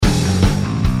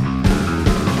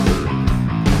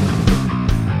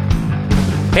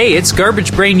Hey, it's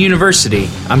Garbage Brain University.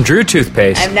 I'm Drew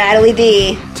Toothpaste. I'm Natalie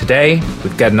D. Today,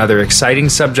 we've got another exciting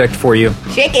subject for you.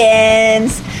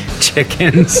 Chickens.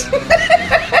 Chickens.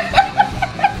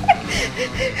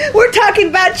 We're talking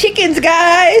about chickens,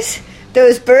 guys.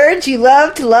 Those birds you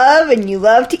love to love and you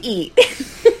love to eat.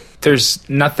 There's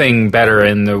nothing better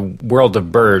in the world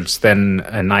of birds than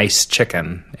a nice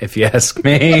chicken, if you ask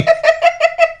me.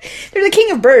 They're the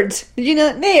king of birds. Did you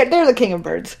know? They're the king of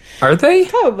birds. Are they?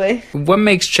 Probably. What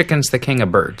makes chickens the king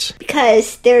of birds?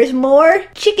 Because there's more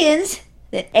chickens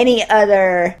than any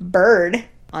other bird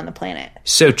on the planet.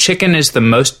 So chicken is the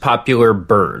most popular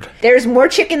bird. There's more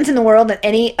chickens in the world than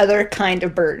any other kind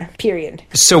of bird, period.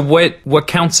 So what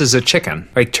counts as a chicken?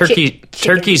 Like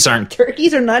turkeys aren't...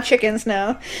 Turkeys are not chickens,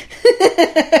 no.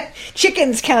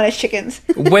 Chickens count as chickens.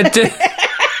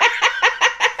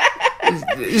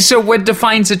 So what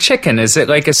defines a chicken? Is it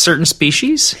like a certain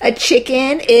species? A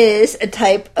chicken is a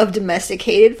type of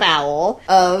domesticated fowl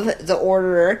of the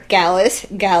order Gallus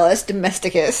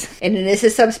domesticus, and it is a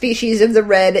subspecies of the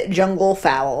red jungle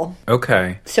fowl.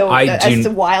 Okay. So that's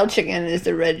the wild chicken is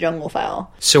the red jungle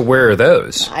fowl. So where are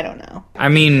those? I don't know. I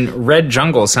mean, red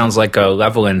jungle sounds like a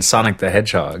level in Sonic the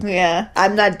Hedgehog. Yeah.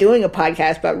 I'm not doing a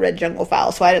podcast about red jungle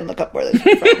fowl, so I didn't look up where those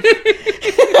are from.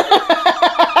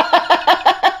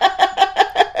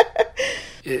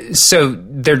 So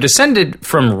they're descended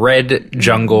from red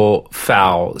jungle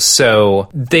fowl. So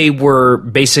they were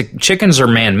chickens are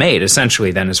man-made,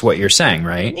 essentially, then is what you're saying,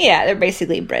 right? Yeah, they're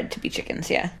basically bred to be chickens,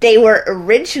 yeah. They were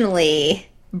originally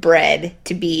bred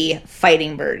to be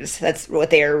fighting birds. That's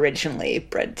what they were originally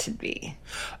bred to be.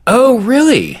 Oh,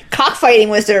 really? Cockfighting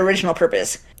was their original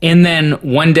purpose. And then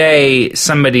one day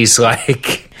somebody's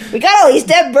like... We got all these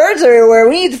dead birds everywhere.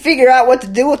 We need to figure out what to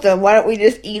do with them. Why don't we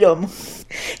just eat them?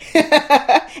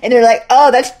 And they're like,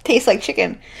 oh, that tastes like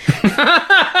chicken.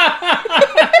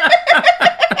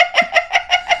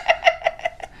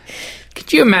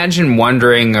 Could you imagine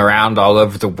wandering around all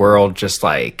over the world just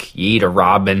like, you eat a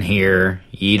robin here,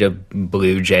 you eat a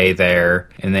blue jay there,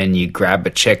 and then you grab a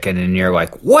chicken and you're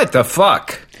like, what the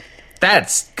fuck?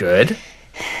 That's good.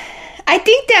 I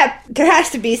think that there has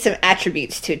to be some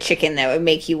attributes to a chicken that would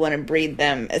make you want to breed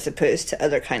them as opposed to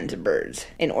other kinds of birds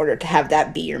in order to have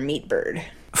that be your meat bird.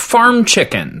 Farm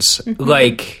chickens,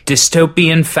 like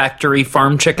dystopian factory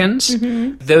farm chickens,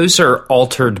 those are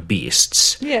altered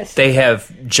beasts. Yes. They have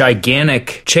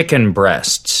gigantic chicken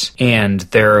breasts, and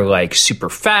they're like super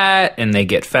fat, and they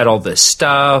get fed all this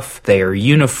stuff. They are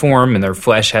uniform, and their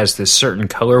flesh has this certain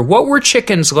color. What were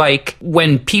chickens like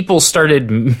when people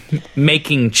started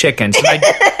making chickens?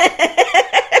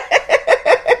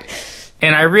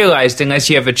 And I realized,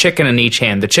 unless you have a chicken in each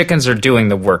hand, the chickens are doing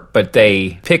the work, but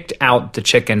they picked out the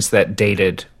chickens that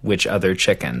dated which other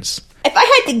chickens. If I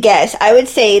had to guess, I would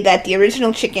say that the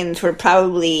original chickens were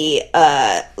probably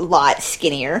a lot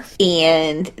skinnier,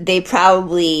 and they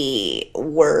probably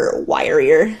were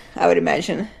wirier, I would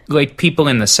imagine. Like people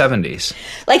in the 70s.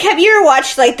 Like, have you ever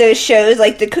watched, like, those shows,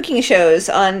 like the cooking shows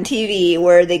on TV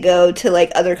where they go to,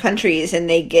 like, other countries and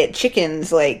they get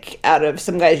chickens, like, out of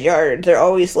some guy's yard? They're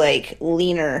always, like,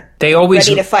 leaner. They always...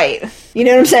 ready to fight. You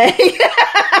know what I'm saying?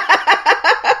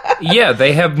 Yeah,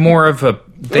 they have more of a...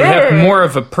 They have more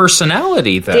of a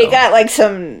personality, though. They got, like,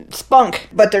 some spunk,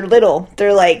 but they're little.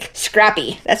 They're, like,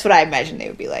 scrappy. That's what I imagine they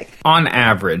would be like. On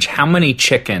average, how many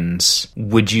chickens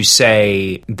would you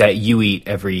say that you eat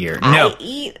every year? I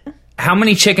eat... How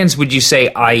many chickens would you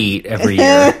say I eat every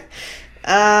year?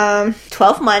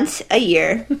 12 months a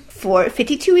year for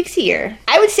 52 weeks a year.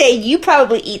 I would say you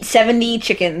probably eat 70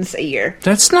 chickens a year.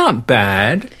 That's not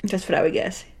bad. That's what I would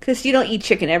guess. Because you don't eat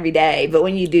chicken every day, but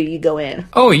when you do, you go in.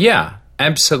 Oh, yeah.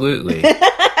 Absolutely.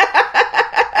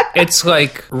 It's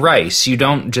like rice. You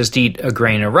don't just eat a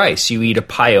grain of rice. You eat a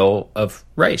pile of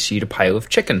rice. You eat a pile of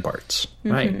chicken parts.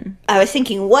 Right. I was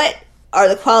thinking, what are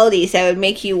the qualities that would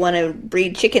make you want to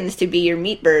breed chickens to be your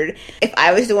meat bird? If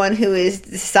I was the one who is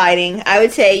deciding, I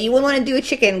would say you would want to do a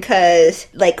chicken because,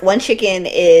 like, one chicken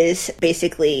is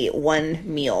basically one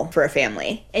meal for a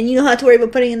family. And you don't have to worry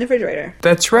about putting it in the refrigerator.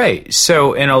 That's right.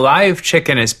 So an alive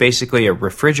chicken is basically a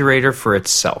refrigerator for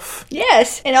itself.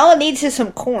 Yes. And all it needs is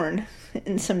some corn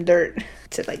and some dirt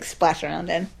to, like, splash around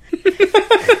in.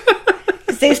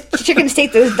 Chickens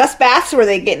take those dust baths where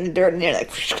they get in the dirt and they're like,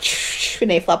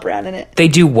 and they flop around in it. They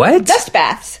do what? Dust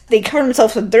baths. They cover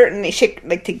themselves with dirt and they shake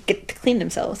like to clean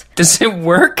themselves. Does it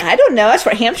work? I don't know. That's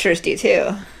what hamsters do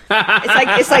too.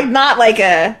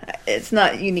 It's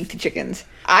not unique to chickens.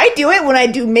 I do it when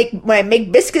I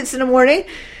make biscuits in the morning.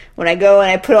 When I go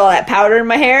and I put all that powder in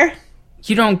my hair.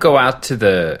 You don't go out to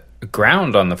the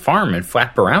ground on the farm and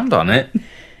flap around on it.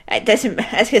 That's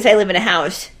because I live in a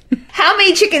house. How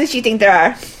many chickens do you think there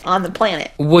are on the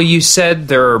planet? Well, you said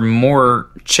there are more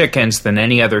chickens than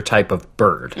any other type of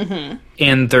bird.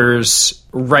 And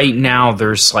right now,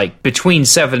 there's like between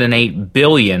 7 and 8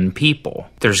 billion people.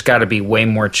 There's got to be way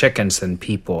more chickens than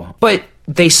people. But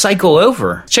they cycle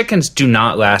over. Chickens do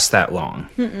not last that long.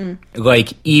 Like,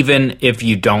 even if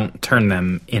you don't turn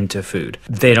them into food,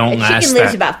 they don't last Chicken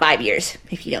lives about 5 years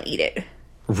if you don't eat it.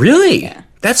 Really? Yeah.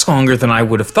 That's longer than I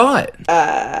would have thought.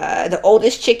 The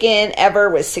oldest chicken ever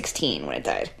was 16 when it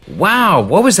died. Wow,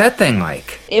 what was that thing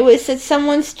like? It was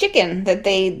someone's chicken that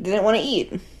they didn't want to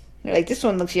eat. They're like, this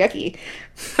one looks yucky.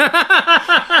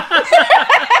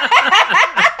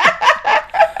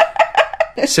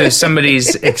 So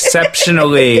somebody's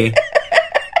exceptionally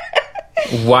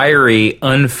wiry,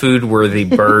 unfood-worthy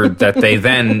bird that they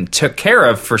then took care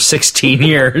of for 16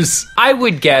 years. I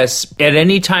would guess, at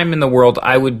any time in the world,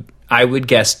 I would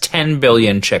guess 10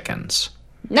 billion chickens.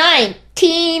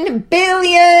 19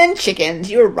 billion chickens.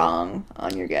 You were wrong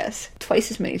on your guess.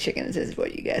 Twice as many chickens as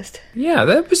what you guessed. Yeah,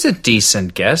 that was a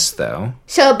decent guess, though.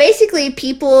 So basically,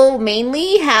 people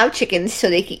mainly have chickens so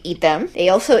they can eat them. They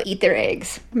also eat their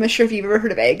eggs. I'm not sure if you've ever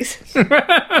heard of eggs.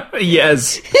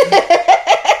 Yes.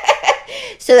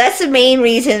 So that's the main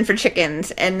reason for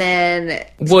chickens. And then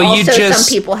some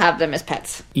people have them as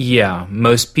pets. Yeah,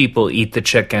 most people eat the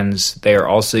chickens. They are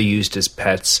also used as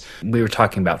pets. We were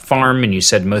talking about farm, and you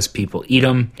said most people eat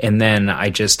them. And then I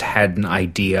just had an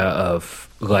idea of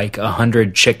like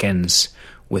 100 chickens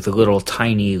with little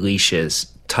tiny leashes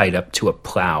tied up to a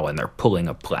plow, and they're pulling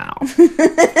a plow.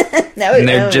 And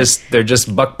they're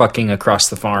just bucking across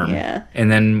the farm. Yeah.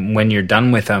 And then when you're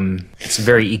done with them, it's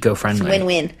very eco-friendly. It's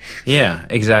win-win. Yeah,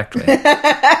 exactly.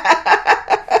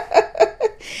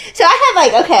 So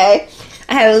I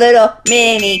have a little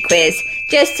mini quiz.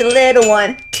 Just a little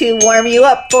one to warm you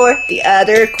up for the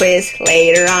other quiz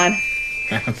later on.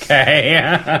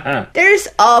 Okay. There's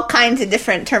all kinds of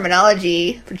different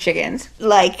terminology for chickens,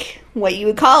 like what you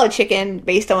would call a chicken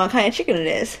based on what kind of chicken it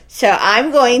is. So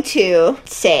I'm going to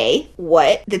say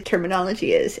what the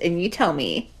terminology is, and you tell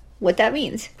me what that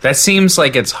means. That seems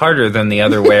like it's harder than the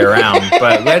other way around,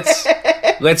 but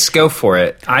let's go for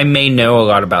it. I may know a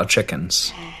lot about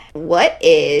chickens. What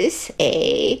is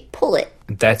a pullet?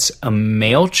 That's a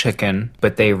male chicken,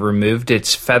 but they removed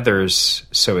its feathers,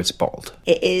 so it's bald.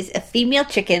 It is a female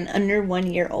chicken under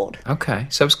 1 year old. Okay,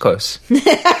 so it's close.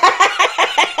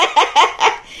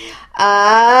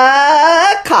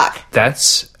 Cock.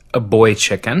 That's a boy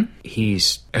chicken.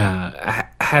 He's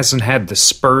hasn't had the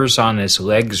spurs on his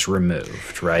legs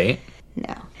removed, right?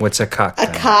 No. What's a cock? A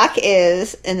cock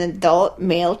is an adult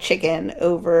male chicken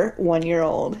over 1 year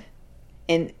old.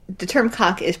 And the term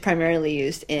cock is primarily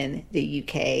used in the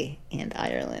UK and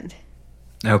Ireland.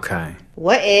 Okay.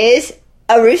 What is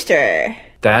a rooster?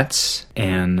 That's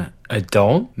an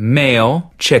adult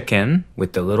male chicken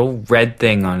with the little red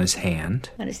thing on his hand.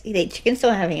 Chickens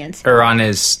don't have hands. Or on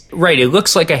his... Right, it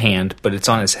looks like a hand, but it's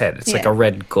on his head. It's like a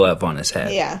red glove on his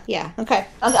head. Yeah. Okay,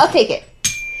 I'll take it.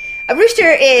 A rooster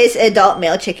is an adult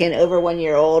male chicken over 1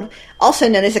 year old, also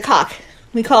known as a cock.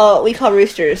 We call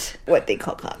roosters what they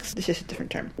call cocks. It's just a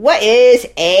different term. What is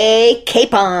a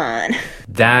capon?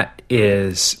 That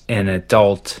is an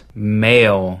adult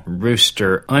male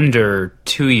rooster under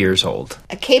 2 years old.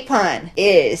 A capon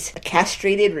is a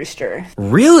castrated rooster.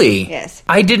 Really? Yes.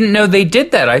 I didn't know they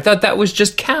did that. I thought that was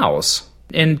just cows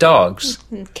and dogs.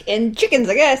 And chickens,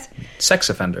 I guess. Sex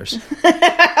offenders.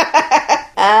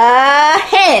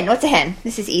 Hen. What's a hen?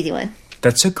 This is an easy one.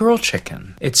 That's a girl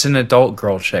chicken. It's an adult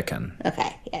girl chicken.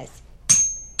 Okay, yes.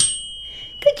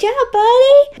 Good job,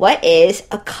 buddy. What is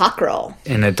a cockerel?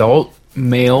 An adult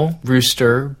male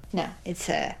rooster. No, it's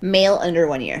a male under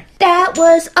 1 year. That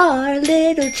was our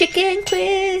little chicken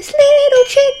quiz. Little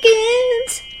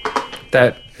chickens.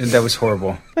 That was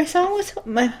horrible. My song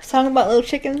about little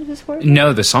chickens was horrible?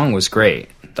 No, the song was great.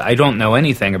 I don't know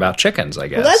anything about chickens, I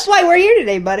guess. Well, that's why we're here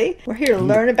today, buddy. We're here to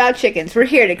learn about chickens. We're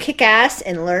here to kick ass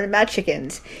and learn about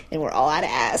chickens. And we're all out of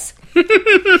ass. The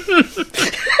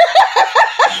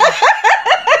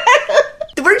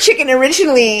word chicken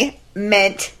originally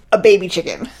meant a baby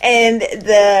chicken. And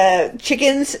the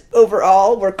chickens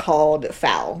overall were called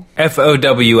fowl.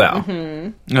 F-O-W-L.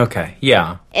 Mm-hmm. Okay,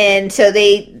 yeah. And so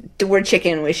the word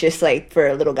chicken was just like for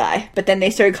a little guy. But then they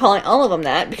started calling all of them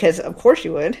that because of course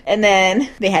you would. And then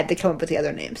they had to come up with the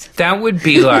other names. That would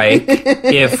be like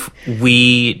if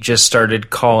we just started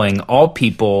calling all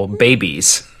people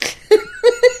babies.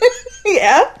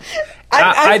 Yeah.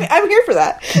 I'm here for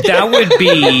that. That would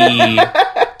be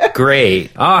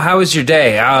great. Oh, how was your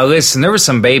day? Oh, listen, there was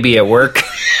some baby at work.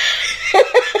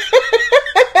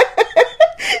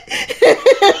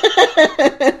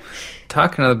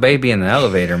 talking to the baby in the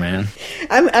elevator, man.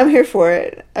 I'm here for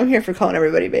it. I'm here for calling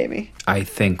everybody baby. I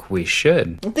think we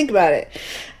should. Well, think about it.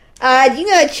 Do you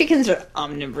know that chickens are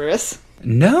omnivorous?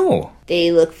 No.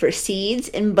 They look for seeds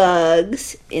and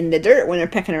bugs in the dirt when they're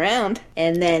pecking around.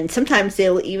 And then sometimes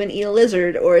they'll even eat a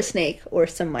lizard or a snake or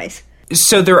some mice.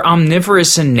 So they're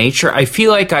omnivorous in nature. I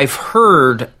feel like I've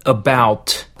heard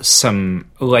about some,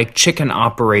 like, chicken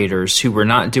operators who were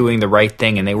not doing the right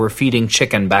thing and they were feeding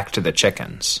chicken back to the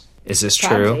chickens. Is this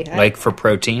Probably. true? Like, for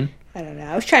protein? I don't know.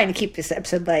 I was trying to keep this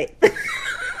episode light.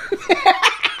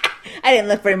 I didn't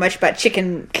look very much about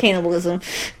chicken cannibalism.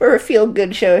 We're a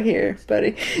feel-good show here,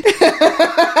 buddy.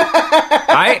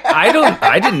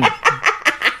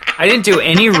 I didn't do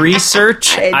any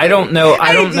research. I don't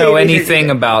know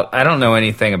anything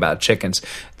about chickens.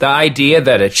 The idea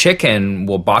that a chicken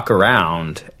will balk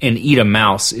around and eat a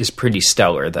mouse is pretty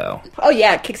stellar, though. Oh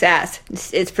yeah, it kicks ass.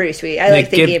 It's pretty sweet. I like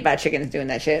thinking about chickens doing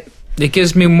that shit. It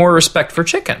gives me more respect for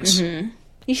chickens. Mm-hmm.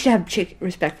 You should have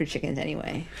respect for chickens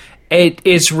anyway.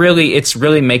 It's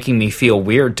really making me feel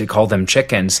weird to call them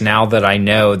chickens now that I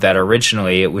know that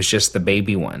originally it was just the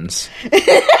baby ones.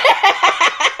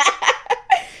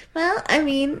 Well, I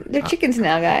mean, they're chickens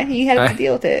now, guy. You have to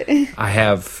deal with it. I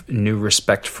have new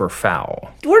respect for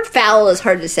fowl. The word fowl is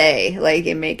hard to say, like,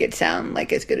 and make it sound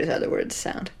like as good as other words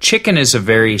sound. Chicken is a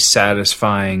very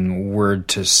satisfying word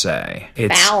to say.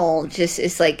 Fowl just,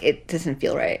 it's like, it doesn't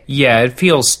feel right. Yeah, it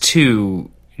feels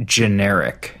too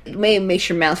generic. It makes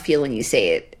your mouth feel when you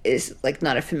say it is, like,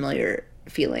 not a familiar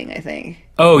feeling, I think.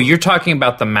 Oh, you're talking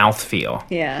about the mouth feel.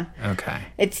 Yeah. Okay.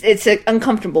 It's an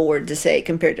uncomfortable word to say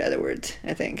compared to other words,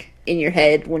 I think. In your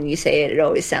head, when you say it, it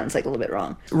always sounds like a little bit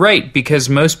wrong. Right, because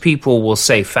most people will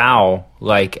say foul,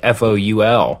 like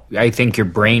F-O-U-L. I think your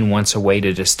brain wants a way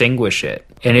to distinguish it.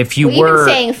 And if you were...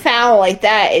 even saying foul like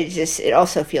that, it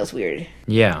also feels weird.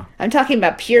 Yeah. I'm talking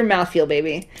about pure mouthfeel,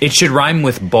 baby. It should rhyme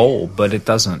with bowl, but it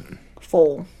doesn't.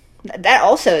 Full. That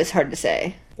also is hard to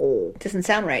say. Full. Doesn't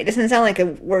sound right. Doesn't sound like a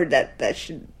word that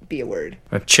should be a word.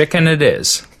 A chicken it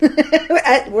is.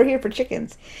 We're here for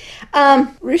chickens.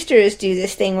 Roosters do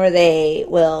this thing where they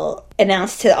will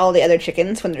announce to all the other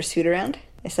chickens when there's food around.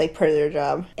 It's like part of their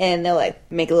job. And they'll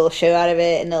like make a little show out of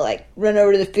it, and they'll like run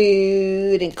over to the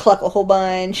food and cluck a whole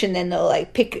bunch, and then they'll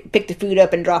like pick the food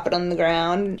up and drop it on the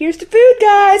ground. Here's the food,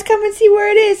 guys, come and see where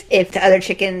it is. If the other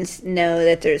chickens know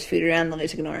that there's food around, they'll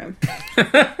just ignore them.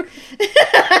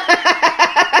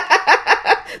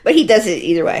 But he does it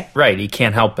either way. Right, he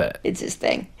can't help it. It's his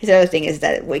thing. His other thing is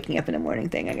that waking up in the morning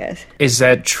thing, I guess. Is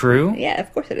that true? Yeah,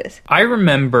 of course it is. I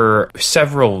remember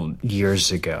several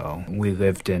years ago, we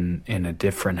lived in a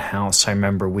different house. I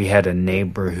remember we had a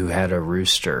neighbor who had a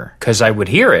rooster. Because I would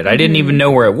hear it. I didn't even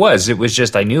know where it was. It was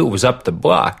just, I knew it was up the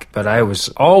block. But I was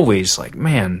always like,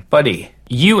 man, buddy,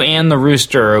 you and the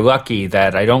rooster are lucky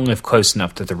that I don't live close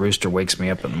enough that the rooster wakes me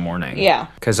up in the morning. Yeah.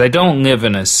 Because I don't live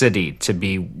in a city to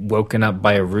be woken up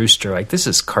by a rooster. Like, this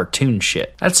is cartoon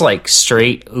shit. That's like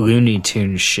straight Looney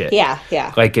Tunes shit. Yeah,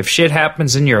 yeah. Like, if shit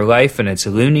happens in your life and it's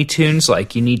Looney Tunes,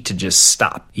 like, you need to just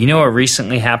stop. You know what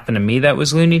recently happened to me that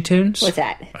was Looney Tunes? What's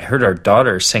that? I heard our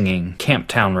daughter singing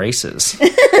Camptown Races.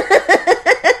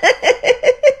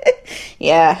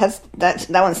 Yeah, that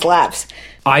one slaps.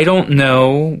 I don't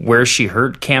know where she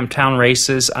heard Camptown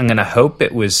Races. I'm going to hope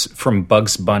it was from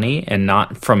Bugs Bunny and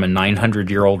not from a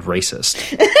 900-year-old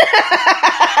racist.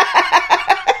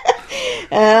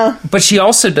 But she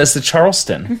also does the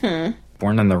Charleston. Mm-hmm.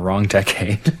 Born in the wrong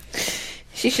decade.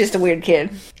 She's just a weird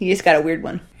kid. You just got a weird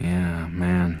one. Yeah,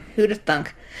 man. Who'd have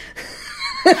thunk?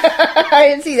 I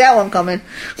didn't see that one coming.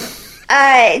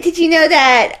 Did you know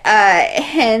that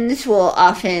hens will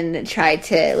often try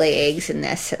to lay eggs in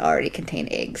nests that already contain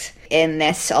eggs? And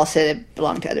nests also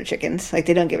belong to other chickens. Like,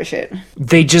 they don't give a shit.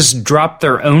 They just drop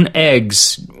their own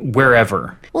eggs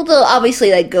wherever. Well, they'll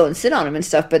obviously, like, go and sit on them and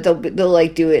stuff, but they'll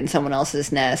like, do it in someone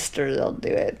else's nest, or they'll do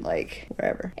it, like,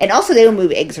 wherever. And also, they don't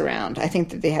move eggs around. I think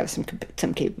that they have some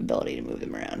capability to move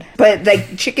them around. But,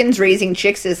 like, chickens raising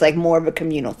chicks is, like, more of a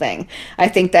communal thing. I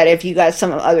think that if you got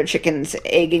some other chicken's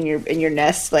egg in your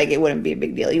nest, like, it wouldn't be a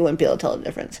big deal. You wouldn't be able to tell the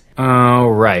difference. Oh,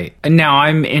 right. Now,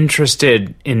 I'm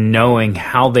interested in knowing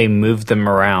how they move them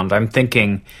around. I'm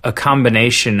thinking a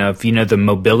combination of, you know, the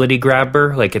mobility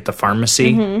grabber, like at the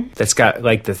pharmacy, that's got,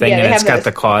 like, the thing, and it's got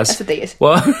the claws. That's what they use.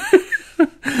 Well,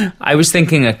 I was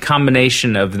thinking a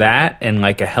combination of that and,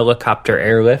 like, a helicopter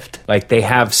airlift. Like, they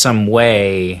have some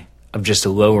way of just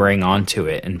lowering onto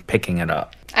it and picking it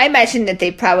up. I imagine that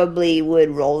they probably would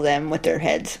roll them with their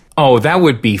heads. Oh, that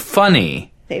would be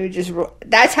funny. They would just roll.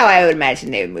 That's how I would imagine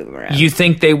they would move them around. You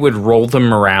think they would roll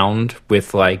them around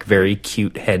with, like, very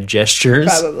cute head gestures?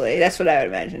 Probably. That's what I would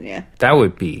imagine, yeah. That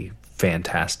would be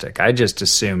fantastic. I just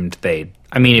assumed they'd...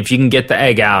 I mean, if you can get the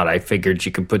egg out, I figured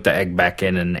you could put the egg back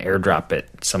in and airdrop it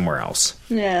somewhere else.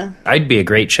 Yeah. I'd be a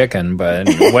great chicken, but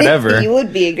whatever. You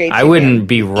would be a great chicken. I wouldn't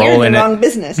be rolling You're in the wrong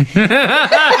business.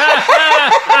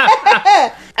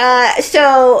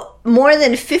 So, more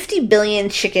than 50 billion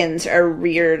chickens are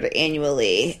reared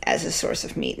annually as a source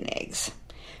of meat and eggs.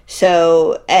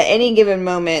 So, at any given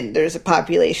moment, there's a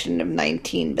population of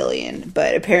 19 billion,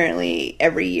 but apparently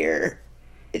every year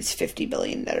it's 50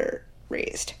 billion that are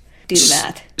raised. Do the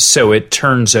math. So it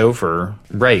turns over,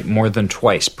 right, more than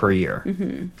twice per year.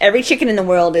 Mm-hmm. Every chicken in the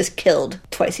world is killed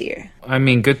twice a year. I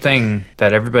mean, good thing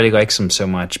that everybody likes them so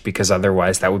much, because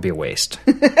otherwise that would be a waste.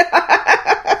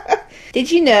 Did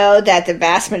you know that the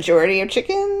vast majority of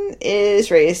chicken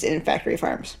is raised in factory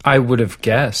farms? I would have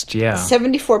guessed, yeah.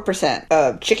 74%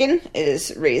 of chicken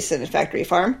is raised in a factory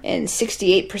farm, and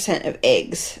 68% of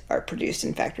eggs are produced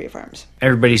in factory farms.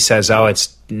 Everybody says, oh,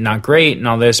 it's not great and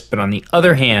all this, but on the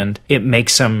other hand, it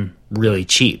makes them really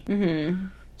cheap. Mm-hmm.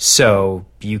 So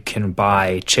you can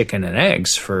buy chicken and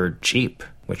eggs for cheap,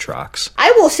 which rocks.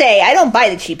 I will say, I don't buy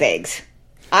the cheap eggs.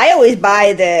 I always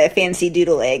buy the fancy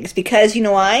doodle eggs because, you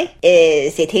know why?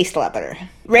 Is they taste a lot better.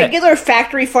 Regular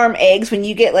factory farm eggs, when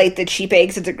you get like the cheap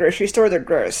eggs at the grocery store, they're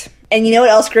gross. And you know what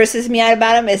else grosses me out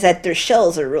about them? Is that their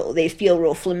shells are they feel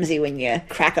real flimsy when you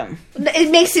crack them.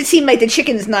 It makes it seem like the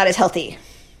chicken's not as healthy.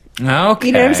 Okay.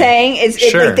 You know what I'm saying? It's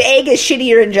sure. like the egg is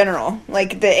shittier in general.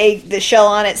 Like the shell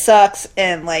on it sucks,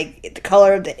 and like the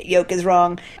color of the yolk is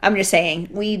wrong. I'm just saying,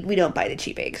 we don't buy the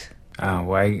cheap eggs. Oh,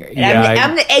 well,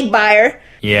 I'm the egg buyer.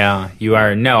 Yeah, you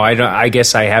are. No, I don't. I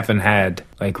guess I haven't had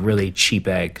like really cheap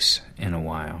eggs in a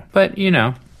while. But you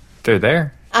know, they're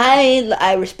there.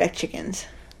 I respect chickens.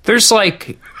 There's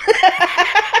like,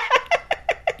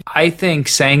 I think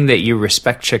saying that you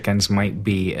respect chickens might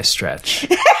be a stretch.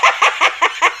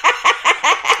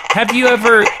 Have you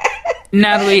ever,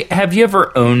 Natalie? Have you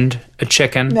ever owned a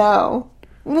chicken? No.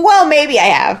 Well, maybe I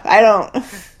have. I don't.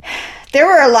 There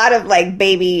were a lot of, like,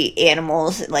 baby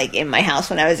animals, like, in my house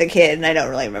when I was a kid, and I don't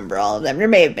really remember all of them. There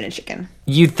may have been a chicken.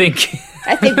 You think...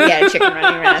 I think we had a chicken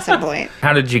running around at some point.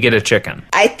 How did you get a chicken?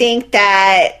 I think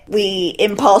that we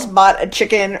impulse bought a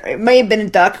chicken. It may have been a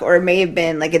duck, or it may have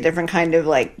been, like, a different kind of,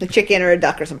 like, the chicken or a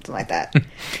duck or something like that.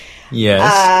 Yes.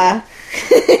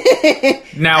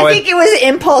 Now I think it was an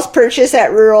impulse purchase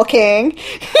at Rural King.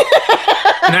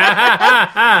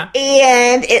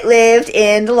 And it lived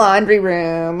in the laundry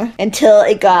room until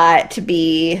it got to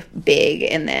be big,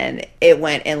 and then it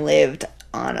went and lived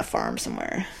on a farm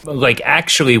somewhere. Like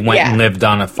actually went and lived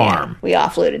on a farm. Yeah. We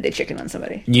offloaded the chicken on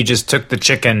somebody. You just took the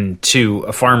chicken to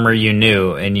a farmer you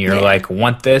knew, and you're like,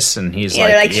 want this? And he's like,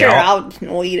 they're like, sure,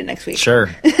 we'll eat it next week. Sure.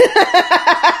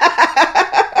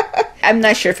 I'm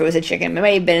not sure if it was a chicken. It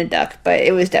may have been a duck, but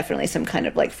it was definitely some kind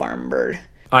of like farm bird.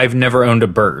 I've never owned a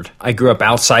bird. I grew up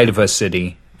outside of a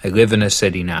city. I live in a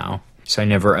city now. So I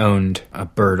never owned a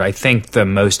bird. I think the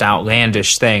most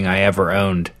outlandish thing I ever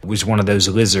owned was one of those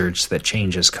lizards that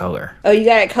changes color. Oh, you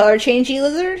got a color changey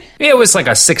lizard? It was like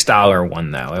a $6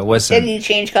 one, though. It wasn't... Did you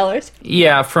change colors?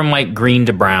 Yeah, from like green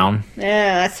to brown.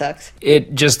 Yeah, that sucks.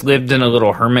 It just lived in a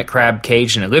little hermit crab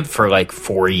cage, and it lived for like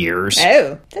 4 years.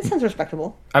 Oh, that sounds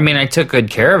respectable. I mean, I took good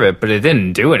care of it, but it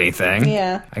didn't do anything.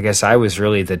 Yeah. I guess I was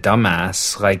really the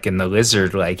dumbass. Like, in the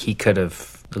lizard, like, he could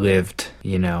have lived,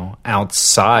 you know,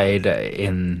 outside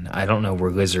in, I don't know where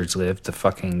lizards live, the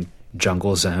fucking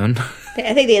jungle zone.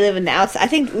 I think they live in the outside. I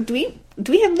think, do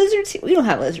we have lizards? We don't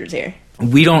have lizards here.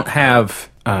 We don't have...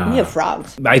 we have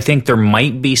frogs. I think there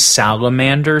might be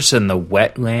salamanders in the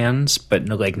wetlands, but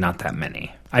like not that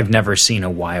many. I've never seen a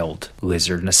wild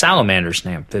lizard, and a salamander's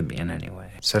an amphibian anyway,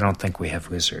 so I don't think we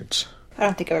have lizards. I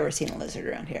don't think I've ever seen a lizard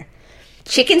around here.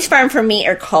 Chickens farmed for meat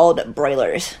are called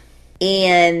broilers.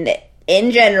 And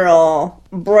in general,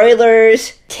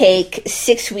 broilers take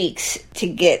 6 weeks to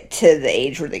get to the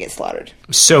age where they get slaughtered.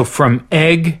 So from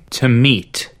egg to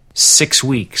meat, 6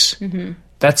 weeks. Mm-hmm.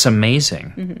 That's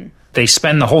amazing. Mm-hmm. They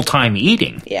spend the whole time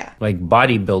eating. Yeah. Like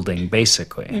bodybuilding,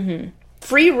 basically. Mm-hmm.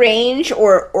 Free range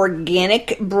or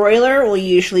organic broiler will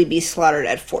usually be slaughtered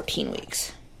at 14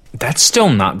 weeks. That's still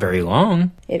not very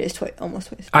long. It is almost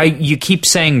twice. You keep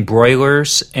saying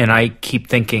broilers, and I keep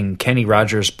thinking Kenny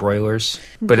Rogers broilers.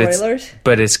 But broilers?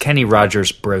 It's Kenny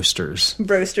Rogers broasters.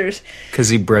 Broasters. Because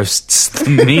he broasts the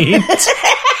meat.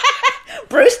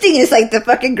 Broasting is like the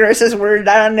fucking grossest word.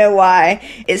 I don't know why.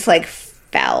 It's like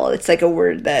foul. It's like a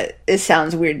word that it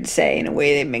sounds weird to say in a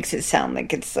way that makes it sound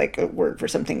like it's like a word for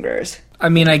something gross. I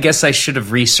mean, I guess I should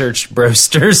have researched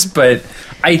broasters, but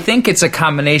I think it's a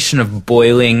combination of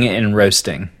boiling and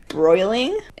roasting.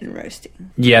 Broiling and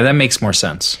roasting. Yeah, that makes more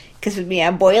sense. Because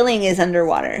boiling is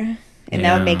underwater. And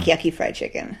that would make yucky fried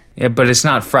chicken. Yeah, but it's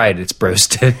not fried, it's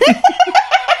roasted.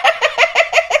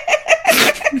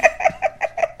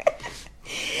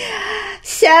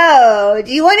 So,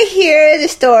 do you want to hear the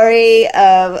story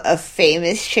of a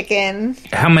famous chicken?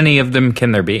 How many of them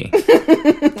can there be?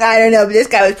 I don't know, but this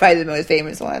guy was probably the most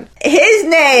famous one. His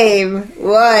name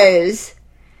was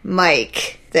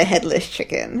Mike, the headless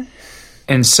chicken.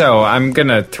 And so, I'm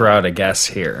gonna throw out a guess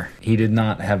here. He did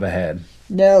not have a head.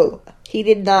 No, he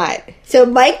did not. So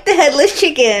Mike the Headless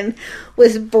Chicken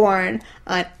was born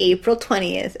on April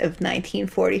 20th of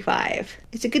 1945.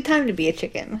 It's a good time to be a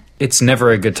chicken. It's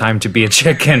never a good time to be a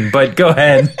chicken, but go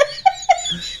ahead.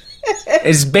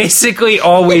 It's basically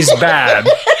always bad.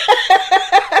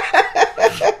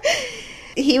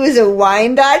 He was a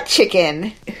Wyandotte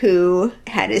chicken who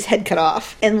had his head cut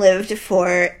off and lived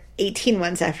for 18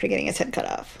 months after getting his head cut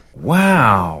off.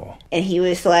 Wow. And he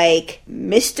was like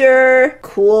Mr.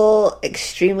 Cool,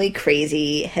 extremely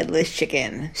crazy, headless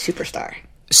chicken superstar.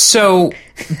 So,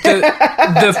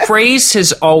 the phrase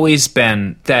has always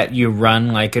been that you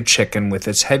run like a chicken with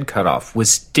its head cut off.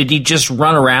 Did he just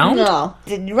run around? No.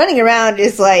 Running around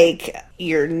is like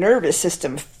your nervous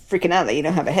system freaking out that you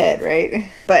don't have a head, right?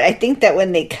 But I think that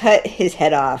when they cut his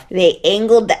head off, they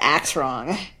angled the axe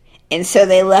wrong. And so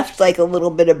they left like a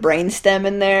little bit of brain stem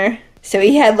in there. So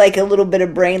he had like a little bit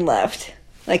of brain left.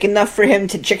 Like enough for him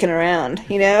to chicken around,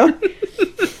 you know?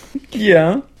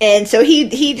 Yeah. And so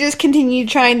he just continued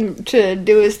trying to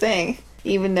do his thing,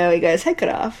 even though he got his head cut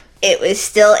off. It was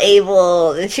still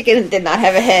able, the chicken did not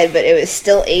have a head, but it was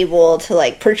still able to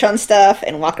like perch on stuff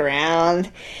and walk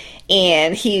around.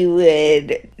 And he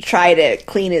would try to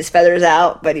clean his feathers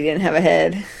out, but he didn't have a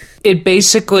head. It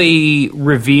basically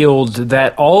revealed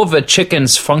that all of a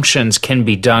chicken's functions can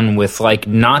be done with, like,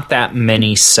 not that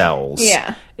many cells.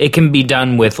 Yeah. It can be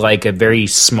done with, like, a very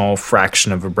small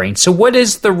fraction of a brain. So what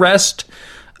is the rest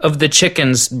of the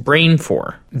chicken's brain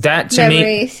for? That, to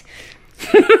Memories.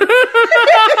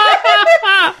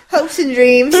 Hopes and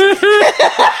dreams.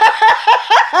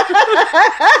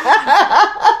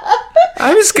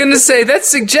 I was going to say, that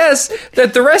suggests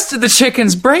that the rest of the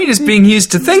chicken's brain is being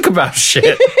used to think about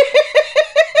shit.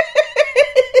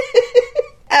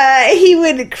 He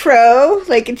would crow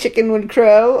like a chicken would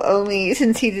crow, only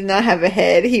since he did not have a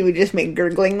head, he would just make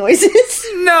gurgling noises.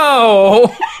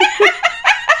 No.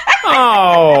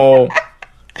 Oh.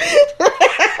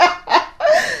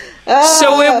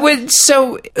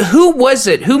 So who was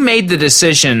it? Who made the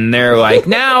decision? They're like,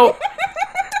 now,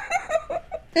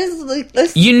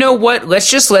 you know what? Let's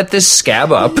just let this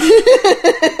scab up. This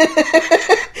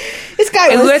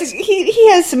guy he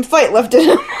has some fight left in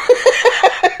him.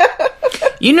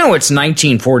 You know, it's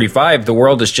 1945. The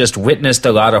world has just witnessed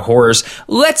a lot of horrors.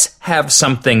 Let's have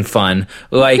something fun,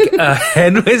 like a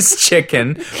headless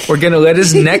chicken. We're going to let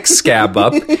his neck scab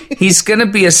up. He's going to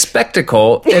be a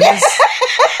spectacle. And his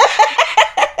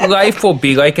life will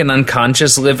be like an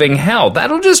unconscious living hell.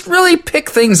 That'll just really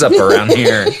pick things up around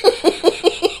here.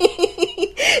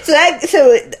 So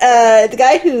the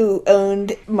guy who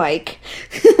owned Mike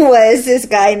was this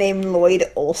guy named Lloyd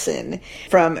Olson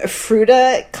from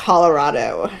Fruita,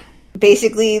 Colorado.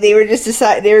 Basically, they were just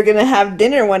they were going to have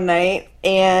dinner one night,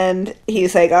 and he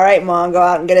was like, "All right, Mom, go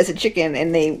out and get us a chicken."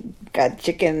 And they got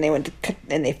chicken, and they went to cut,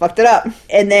 and they fucked it up.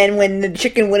 And then when the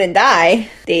chicken wouldn't die,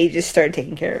 they just started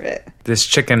taking care of it. This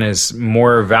chicken is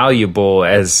more valuable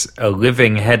as a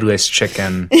living headless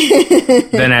chicken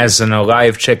than as an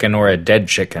alive chicken or a dead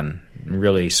chicken.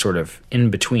 Really sort of in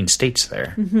between states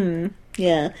there. Mm-hmm.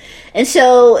 Yeah. And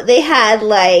so they had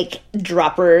like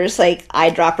droppers, like eye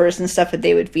droppers and stuff that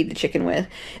they would feed the chicken with.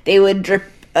 They would drip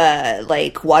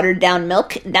like watered down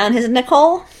milk down his neck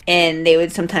hole, and they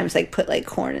would sometimes like put like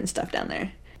corn and stuff down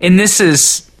there. And this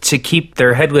is to keep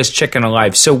their headless chicken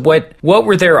alive. So what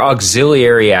were their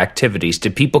auxiliary activities?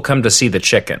 Did people come to see the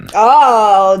chicken?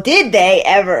 Oh, did they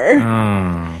ever?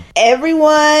 Oh.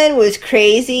 Everyone was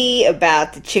crazy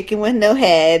about the chicken with no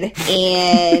head,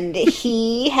 and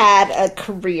he had a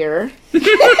career. And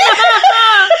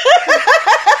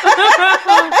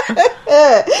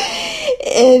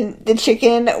the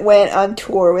chicken went on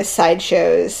tour with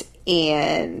sideshows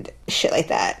and shit like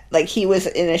that. Like, he was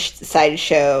in a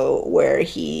sideshow where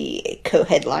he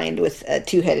co-headlined with a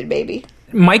two-headed baby.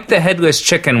 Mike the Headless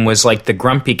Chicken was like the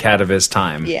grumpy cat of his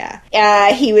time. Yeah.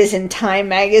 He was in Time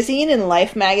magazine and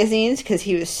Life magazines because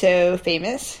he was so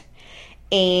famous.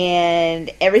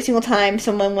 And every single time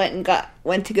someone went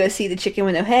to go see the chicken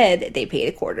with no head, they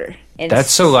paid $0.25. And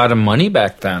that's a lot of money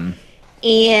back then.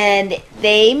 And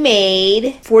they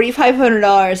made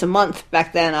 $4,500 a month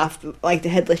back then off like the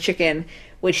headless chicken,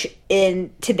 which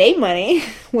in today money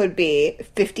would be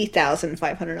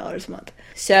 $50,500 a month.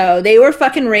 So they were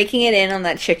fucking raking it in on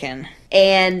that chicken.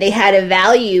 And they had a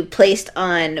value placed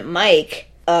on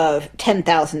Mike of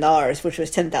 $10,000, which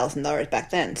was $10,000 back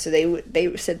then. So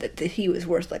they said that he was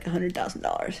worth like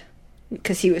 $100,000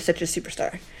 because he was such a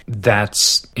superstar.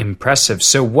 That's impressive.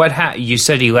 So what you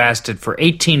said he lasted for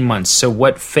 18 months. So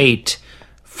what fate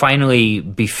finally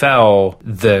befell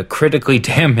the critically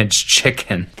damaged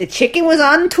chicken? The chicken was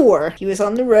on tour. He was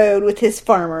on the road with his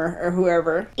farmer or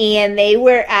whoever, and they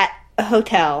were at a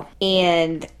hotel,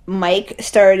 and Mike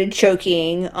started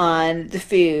choking on the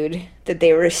food that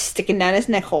they were sticking down his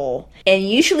neck hole. And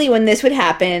usually when this would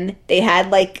happen, they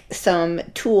had like some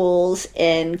tools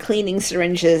and cleaning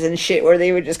syringes and shit where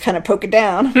they would just kind of poke it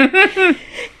down.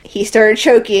 He started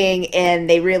choking, and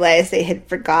they realized they had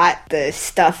forgot the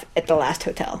stuff at the last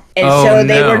hotel. And so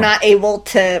they were not able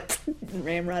to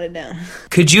ramrod it down.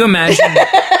 Could you imagine?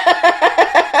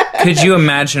 Could you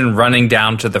imagine running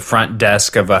down to the front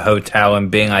desk of a hotel and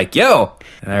being like, yo?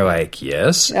 And they're like,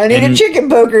 yes. I need a chicken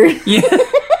poker. Yeah.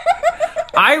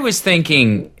 I was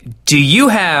thinking, do you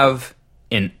have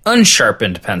an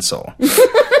unsharpened pencil? And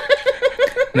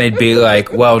they'd be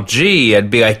like, well, gee.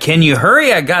 I'd be like, can you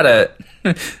hurry? I gotta...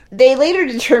 They later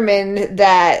determined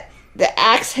that the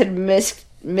axe had missed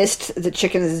the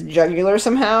chicken's jugular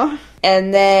somehow,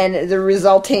 and then the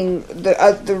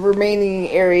remaining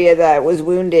area that was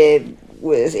wounded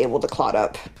was able to clot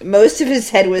up. Most of his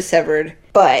head was severed,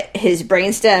 but his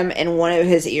brainstem and one of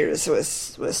his ears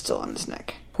was still on his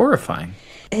neck. Horrifying.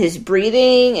 His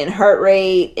breathing and heart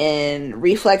rate and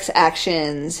reflex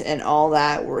actions and all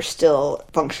that were still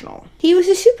functional. He was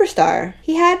a superstar.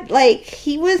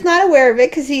 He was not aware of it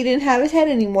because he didn't have his head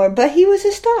anymore, but he was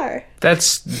a star.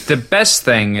 That's the best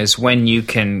thing, is when you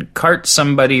can cart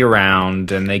somebody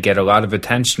around and they get a lot of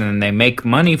attention and they make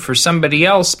money for somebody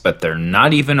else, but they're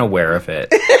not even aware of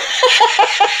it.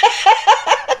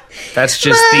 That's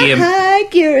just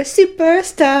Mike, you're a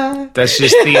superstar. That's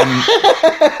just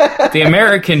the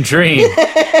American dream.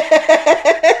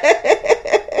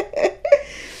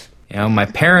 You know, my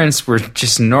parents were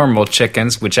just normal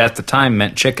chickens, which at the time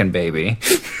meant chicken baby.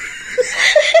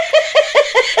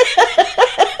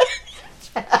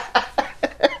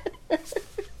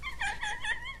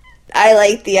 I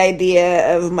like the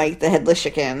idea of Mike the Headless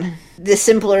Chicken. The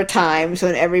simpler times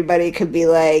when everybody could be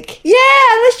like, yeah,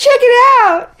 let's check it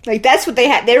out. Like, that's what they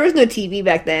had. There was no TV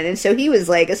back then, and so he was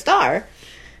like a star.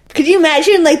 Could you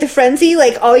imagine, like, the frenzy?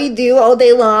 Like, all you do all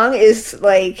day long is,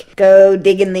 like, go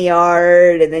dig in the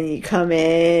yard, and then you come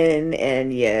in,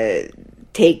 and you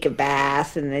take a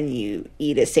bath, and then you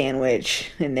eat a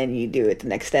sandwich, and then you do it the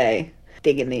next day.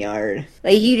 Dig in the yard.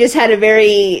 Like, you just had a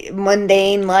very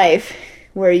mundane life,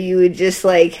 where you would just,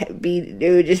 like,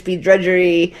 it would just be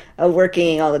drudgery of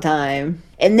working all the time.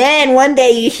 And then one day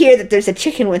you hear that there's a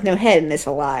chicken with no head and it's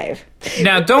alive.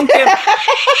 Now, don't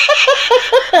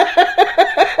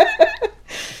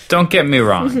get me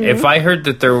wrong. Mm-hmm. If I heard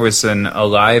that there was an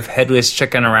alive headless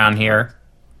chicken around here,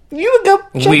 you would go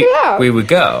check it out. We would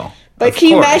go. But can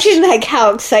you imagine, like,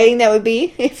 how exciting that would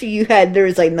be if there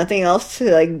was, like, nothing else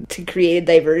to create a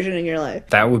diversion in your life?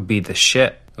 That would be the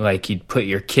shit. Like, you'd put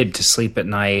your kid to sleep at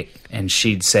night, and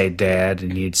she'd say, Dad,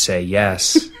 and you'd say,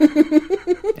 yes.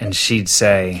 And she'd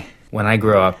say, when I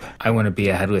grow up, I want to be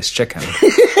a headless chicken.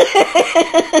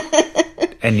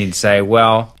 And you'd say,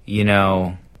 well, you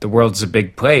know, the world's a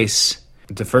big place.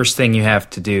 The first thing you have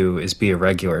to do is be a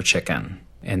regular chicken.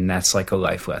 And that's like a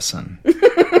life lesson.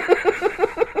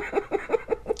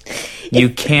 You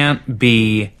can't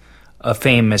be a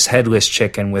famous headless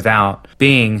chicken without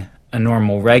being a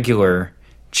normal regular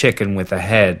chicken with a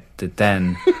head that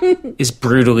then is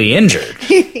brutally injured.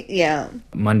 Yeah.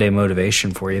 Monday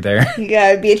motivation for you there. You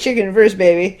gotta be a chicken first,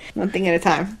 baby. One thing at a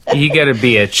time. You gotta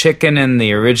be a chicken in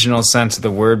the original sense of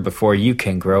the word before you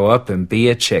can grow up and be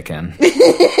a chicken.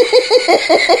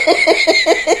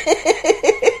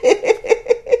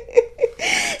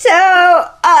 So,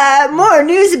 more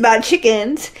news about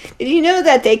chickens. Did you know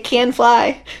that they can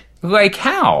fly? Like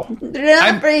how? They're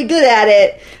not very good at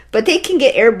it, but they can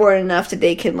get airborne enough that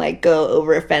they can, like, go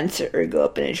over a fence or go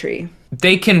up in a tree.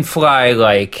 They can fly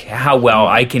like how well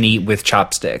I can eat with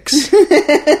chopsticks.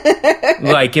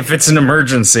 Like, if it's an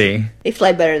emergency. They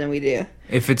fly better than we do.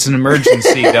 If it's an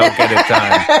emergency, they'll get it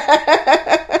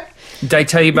done. Did I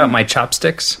tell you about my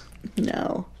chopsticks?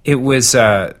 No. It was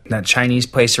that Chinese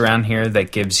place around here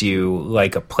that gives you,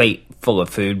 like, a plate full of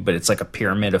food, but it's like a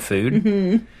pyramid of food.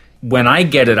 Mm-hmm. when I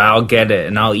get it, I'll get it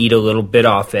and I'll eat a little bit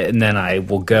off it, and then I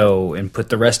will go and put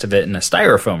the rest of it in a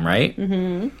styrofoam, right?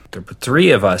 Mm-hmm. There were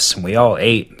 3 of us, and we all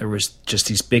ate. There was just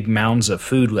these big mounds of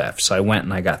food left, so I went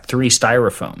and I got 3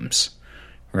 styrofoams,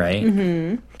 right?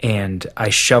 Mm-hmm. And I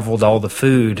shoveled all the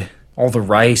food, all the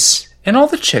rice, and all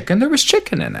the chicken. There was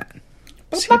chicken in it.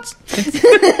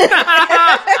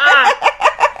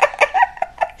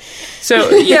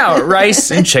 So, yeah, rice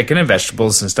and chicken and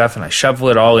vegetables and stuff, and I shovel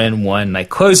it all in one, and I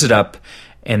close it up,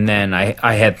 and then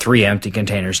I had 3 empty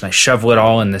containers, and I shovel it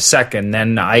all in the second.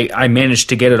 Then I managed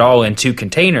to get it all in 2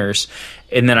 containers,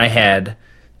 and then I had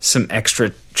some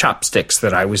extra chopsticks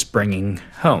that I was bringing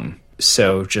home.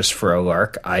 So just for a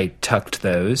lark, I tucked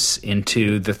those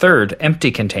into the 3rd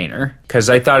empty container because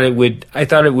I thought it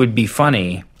would be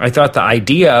funny. I thought the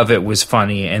idea of it was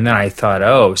funny, and then I thought,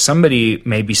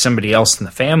 maybe somebody else in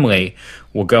the family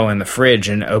will go in the fridge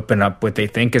and open up what they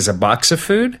think is a box of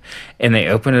food, and they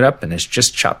open it up and it's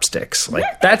just chopsticks.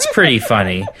 Like, that's pretty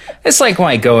funny. It's like when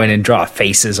I go in and draw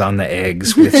faces on the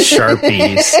eggs with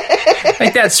Sharpies.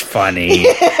 Like, that's funny.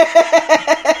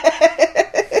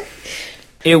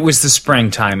 It was the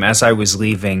springtime. As I was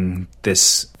leaving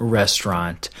this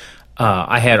restaurant,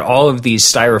 I had all of these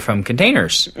styrofoam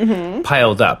containers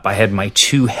piled up. I had my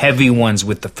 2 heavy ones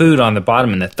with the food on the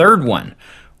bottom, and the 3rd one,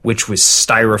 which was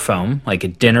styrofoam, like a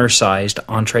dinner-sized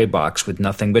entree box with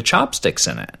nothing but chopsticks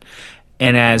in it.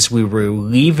 And as we were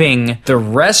leaving the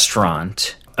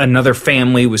restaurant, another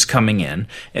family was coming in,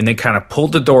 and they kind of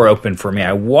pulled the door open for me.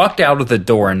 I walked out of the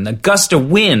door, and a gust of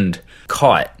wind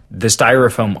caught the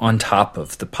styrofoam on top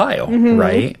of the pile,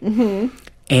 right? Mm-hmm.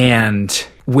 And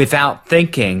without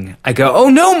thinking, I go, "Oh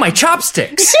no, my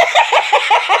chopsticks!"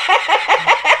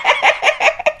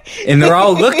 And they're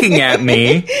all looking at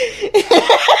me.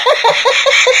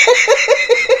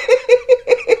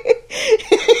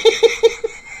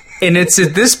 And it's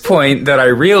at this point that I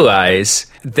realize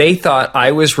they thought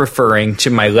I was referring to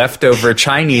my leftover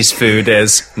Chinese food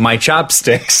as my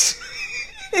chopsticks.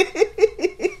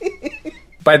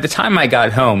 By the time I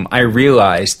got home, I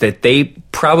realized that they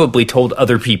probably told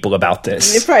other people about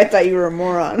this. They probably thought you were a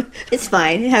moron. It's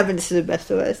fine. It happens to the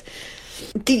best of us.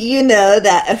 Did you know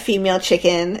that a female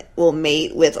chicken will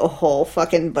mate with a whole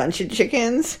fucking bunch of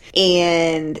chickens?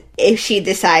 And if she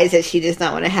decides that she does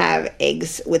not want to have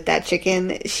eggs with that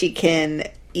chicken, she can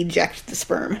eject the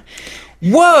sperm.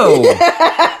 Whoa!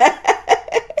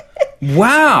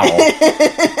 Wow!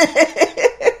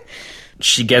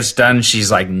 She gets done,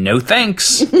 she's like, "No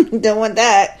thanks." Don't want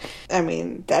that. I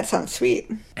mean, that sounds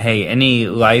sweet. Hey, any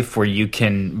life where you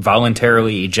can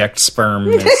voluntarily eject sperm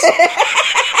is...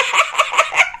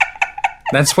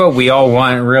 That's what we all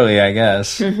want, really, I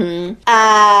guess.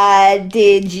 Mm-hmm.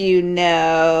 Did you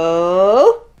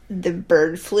know the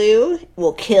bird flu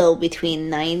will kill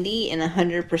between 90 and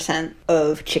 100%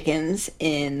 of chickens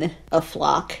in a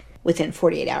flock within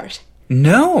 48 hours?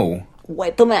 No.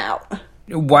 Wipe them out.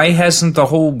 Why hasn't the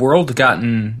whole world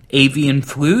gotten avian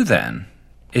flu then?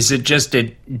 Is it just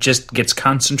gets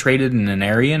concentrated in an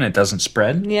area and it doesn't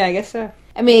spread? Yeah, I guess so.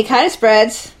 I mean, it kind of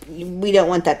spreads. We don't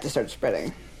want that to start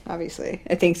spreading, obviously.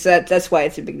 I think so that's why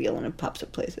it's a big deal when it pops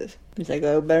up places. It's like,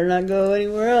 oh, better not go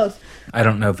anywhere else. I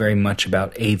don't know very much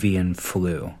about avian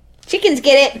flu. Chickens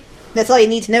get it. That's all you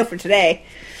need to know for today.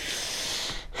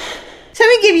 So I'm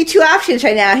going to give you 2 options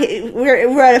right now.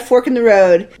 We're at a fork in the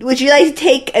road. Would you like to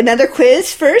take another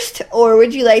quiz first, or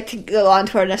would you like to go on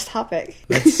to our next topic?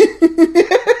 Let's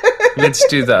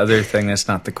do the other thing that's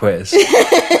not the quiz.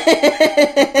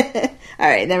 All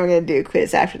right, then we're going to do a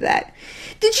quiz after that.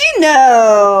 Did you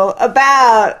know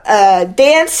about a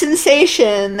dance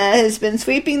sensation that has been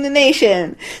sweeping the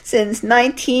nation since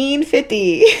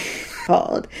 1950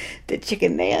 called the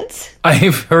chicken dance?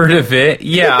 I've heard of it.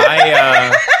 Yeah,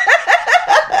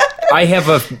 I have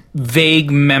a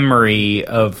vague memory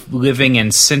of living in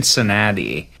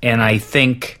Cincinnati, and I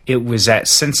think it was at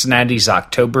Cincinnati's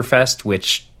Oktoberfest,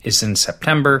 which is in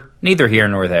September. Neither here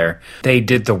nor there. They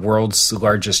did the world's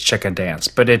largest chicken dance,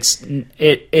 but it's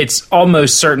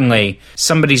almost certainly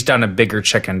somebody's done a bigger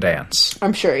chicken dance.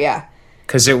 I'm sure, yeah.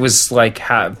 Because it was like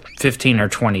 15 or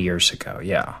 20 years ago,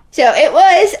 yeah. So it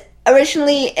was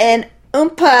originally an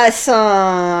Oompa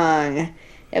song.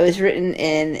 It was written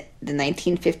in the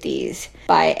 1950s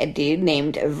by a dude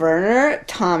named Werner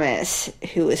Thomas,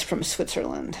 who was from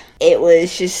Switzerland. It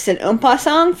was just an Oompa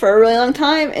song for a really long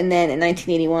time, and then in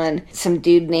 1981, some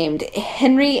dude named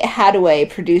Henry Hadaway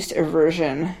produced a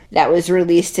version that was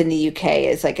released in the UK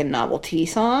as like a novelty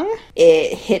song.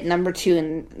 It hit number 2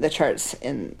 in the charts,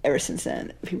 and ever since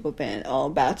then, people have been all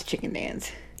about the chicken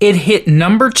dance. It hit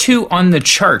number 2 on the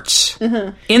charts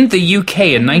in the UK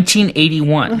in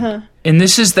 1981. And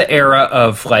this is the era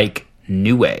of, like,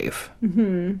 new wave.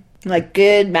 Like,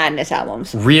 good Madness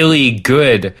albums. Really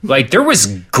good. Like, there was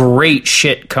great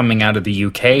shit coming out of the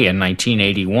UK in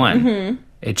 1981.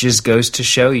 It just goes to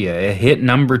show you. It hit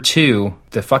number 2,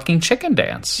 the fucking Chicken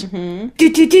Dance. Clap,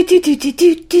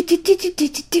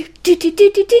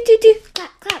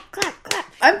 clap, clap, clap.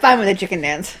 I'm fine with the chicken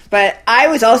dance, but I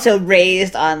was also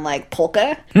raised on, like,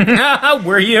 polka.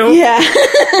 Were you? Yeah.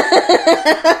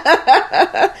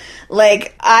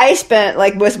 Like, I spent,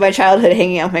 like, most of my childhood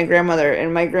hanging out with my grandmother,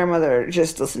 and my grandmother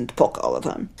just listened to polka all the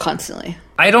time, constantly.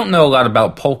 I don't know a lot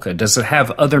about polka. Does it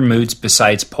have other moods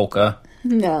besides polka?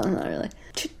 No, not really.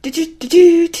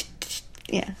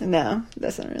 Yeah, no,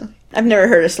 that's not really. I've never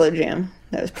heard a slow jam.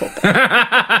 That was polka. But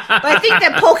I think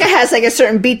that polka has, like, a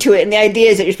certain beat to it, and the idea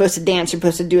is that you're supposed to dance, you're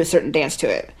supposed to do a certain dance to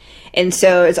it. And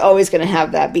so it's always going to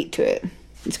have that beat to it.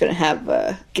 It's going to have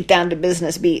a get down to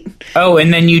business beat. Oh,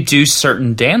 and then you do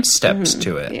certain dance steps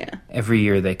to it. Yeah. Every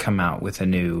year they come out with a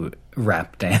new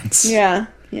rap dance. Yeah,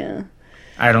 yeah.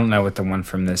 I don't know what the one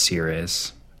from this year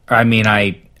is. I mean,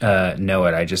 I know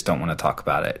it. I just don't want to talk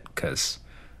about it because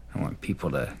I want people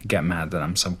to get mad that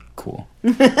I'm so cool.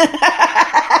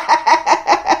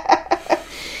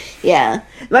 Yeah.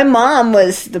 My mom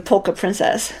was the polka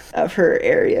princess of her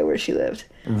area where she lived.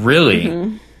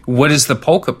 Really? What is the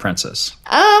polka princess?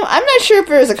 I'm not sure if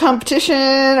it was a competition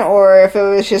or if it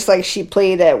was just like she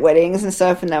played at weddings and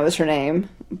stuff and that was her name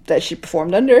that she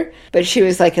performed under. But she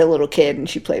was like a little kid and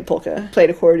she played polka, played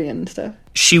accordion and stuff.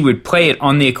 She would play it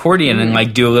on the accordion and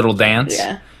like do a little dance?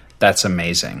 Yeah. That's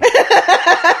amazing.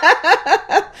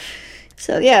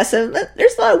 So yeah,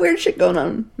 there's a lot of weird shit going on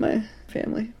in my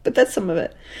family, but that's some of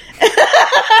it.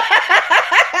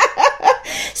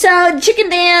 So Chicken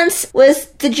Dance was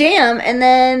the jam, and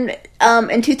then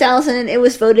in 2000 it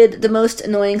was voted the most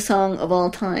annoying song of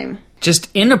all time. Just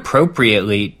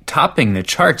inappropriately topping the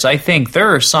charts. I think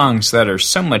there are songs that are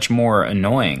so much more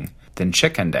annoying than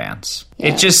Chicken Dance.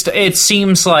 Yeah. It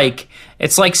seems like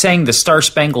it's like saying the Star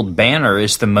Spangled Banner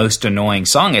is the most annoying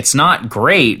song. It's not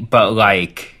great, but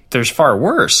like there's far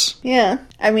worse. Yeah.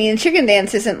 I mean, Chicken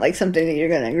Dance isn't like something that you're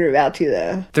going to groove out to,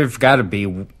 though. There've got to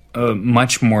be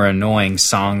much more annoying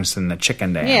songs than the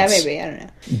Chicken Dance. Yeah, maybe. I don't know.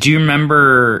 Do you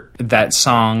remember that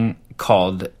song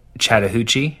called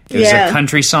Chattahoochee? It was a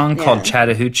country song called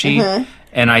Chattahoochee.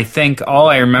 And I think all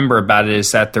I remember about it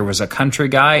is that there was a country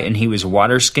guy and he was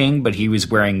water skiing, but he was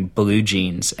wearing blue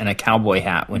jeans and a cowboy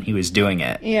hat when he was doing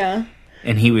it. Yeah.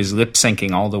 And he was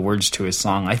lip-syncing all the words to his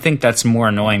song. I think that's more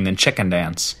annoying than Chicken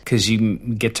Dance, because you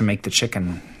get to make the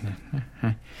chicken.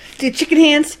 Do chicken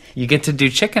hands. You get to do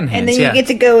chicken hands, and then you get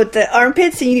to go with the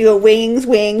armpits, and you go wings,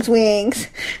 wings, wings.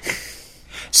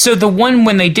 So the one,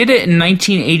 when they did it in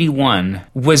 1981,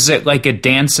 was it like a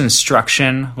dance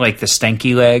instruction, like the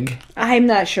stanky leg? I'm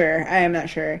not sure. I am not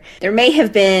sure. There may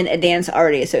have been a dance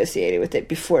already associated with it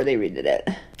before they redid it.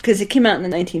 Because it came out in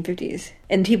the 1950s.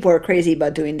 And people were crazy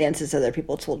about doing dances other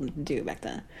people told them to do back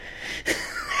then.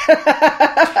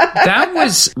 That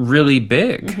was really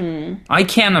big. I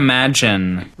can't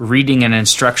imagine reading an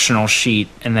instructional sheet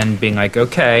and then being like,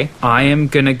 okay, I am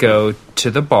going to go to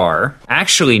the bar.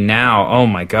 Actually now, oh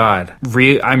my God,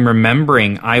 I'm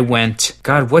remembering I went,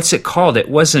 God, what's it called? It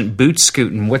wasn't boot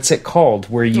scooting. What's it called?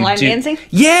 Where you Line dancing?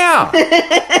 Yeah!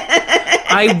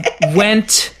 I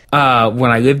went...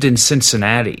 when I lived in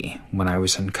Cincinnati, when I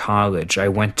was in college, I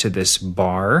went to this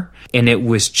bar, and it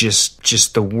was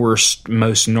just the worst,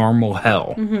 most normal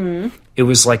hell. It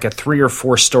was like a 3 or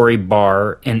 4 story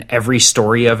bar, and every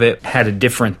story of it had a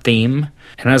different theme.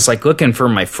 And I was like looking for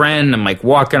my friend, I'm like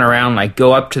walking around, and I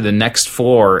go up to the next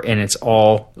floor, and it's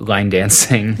all line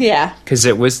dancing. Yeah. Because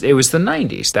it was the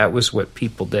 90s. That was what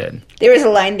people did. There was a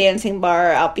line dancing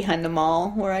bar out behind the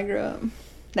mall where I grew up.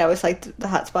 That was like the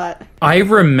hot spot. I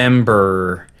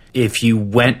remember if you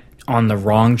went on the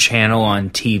wrong channel on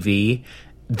TV,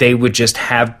 they would just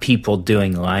have people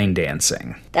doing line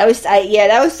dancing. I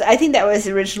think that was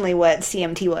originally what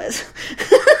CMT was.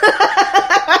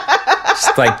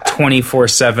 Just like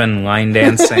 24/7 line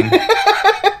dancing.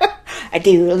 I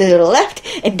do a little left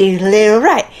and do a little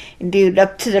right and do it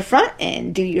up to the front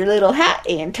and do your little hat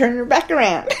and turn her back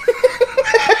around.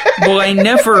 Well, I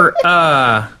never...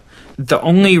 The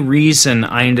only reason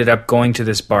I ended up going to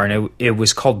this bar, and it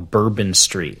was called Bourbon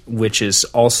Street, which is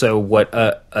also what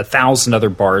 1,000 other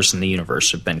bars in the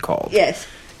universe have been called. Yes.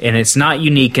 And it's not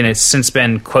unique, and it's since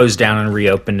been closed down and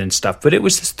reopened and stuff. But it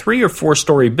was this 3 or 4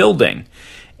 story building,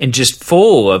 and just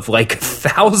full of like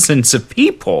thousands of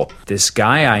people. This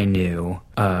guy I knew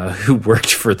who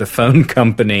worked for the phone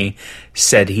company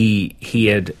said he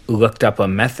had looked up a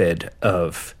method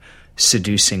of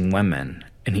seducing women.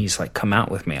 And he's like, come out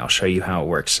with me. I'll show you how it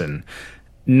works. And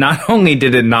not only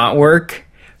did it not work,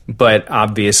 but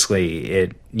obviously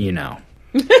it,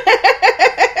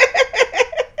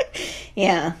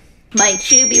 Yeah.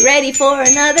 Might you be ready for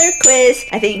another quiz?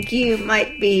 I think you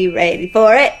might be ready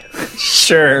for it.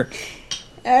 Sure.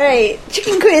 All right,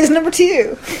 chicken quiz number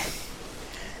 2.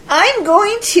 I'm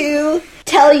going to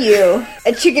tell you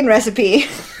a chicken recipe.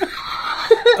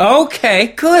 Okay,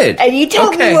 good. And you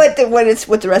tell me what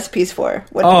the recipe's for.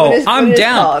 I'm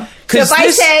down. So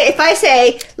if I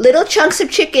say little chunks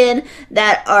of chicken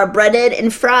that are breaded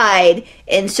and fried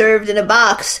and served in a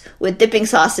box with dipping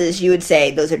sauces, you would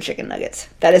say those are chicken nuggets.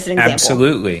 That is an example.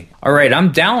 Absolutely. All right,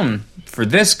 I'm down for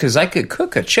this because I could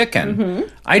cook a chicken. Mm-hmm.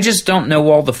 I just don't know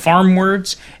all the farm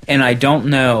words, and I don't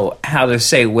know how to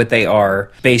say what they are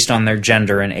based on their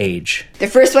gender and age. The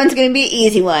first one's going to be an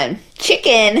easy one.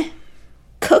 Chicken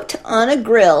cooked on a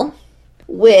grill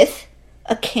with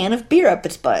a can of beer up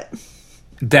its butt.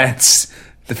 That's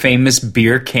the famous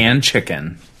beer can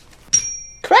chicken.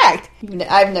 Correct.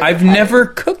 I've never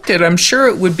cooked it. I'm sure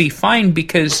it would be fine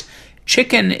because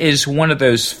chicken is one of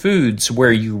those foods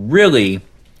where you really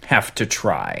have to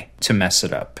try to mess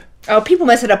it up. Oh, people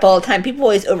mess it up all the time. People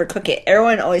always overcook it.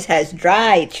 Everyone always has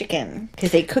dry chicken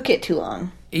because they cook it too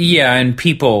long. Yeah, and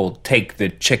people take the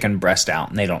chicken breast out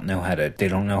and they don't know how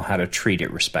to treat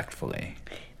it respectfully.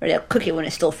 Or they'll cook it when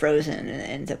it's still frozen and it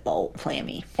ends up all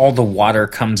clammy. All the water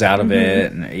comes out of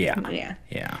it. And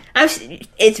Yeah.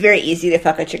 It's very easy to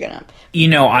fuck a chicken up.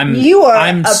 You are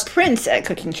a prince at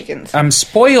cooking chickens. I'm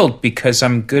spoiled because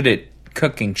I'm good at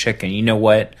cooking chicken. You know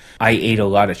what? I ate a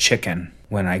lot of chicken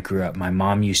when I grew up. My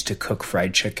mom used to cook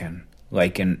fried chicken,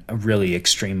 like in a really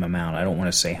extreme amount. I don't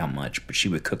want to say how much, but she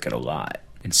would cook it a lot.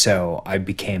 And so I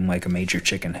became like a major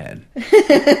chicken head.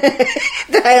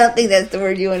 I don't think that's the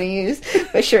word you want to use,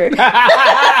 but sure.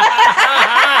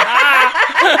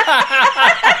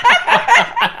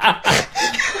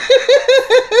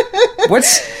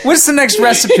 What's the next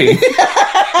recipe?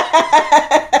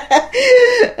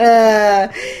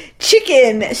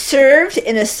 Chicken served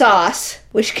in a sauce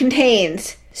which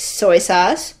contains soy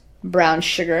sauce, brown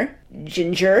sugar,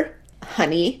 ginger,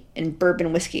 honey, and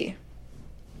bourbon whiskey.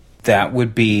 That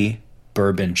would be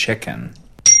bourbon chicken.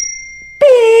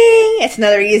 Bing! It's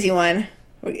another easy one.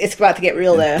 It's about to get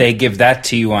real, though. They give that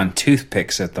to you on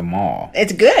toothpicks at the mall.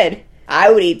 It's good. I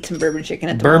would eat some bourbon chicken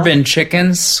at the mall. Bourbon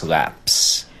chicken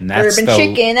slaps. Bourbon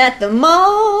chicken at the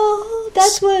mall.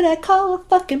 That's what I call a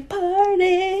fucking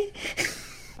party.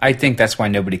 I think that's why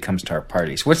nobody comes to our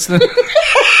parties. What's the...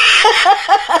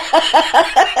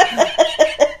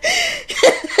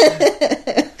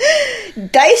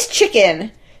 Diced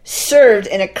chicken served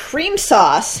in a cream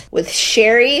sauce with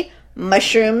sherry,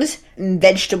 mushrooms, and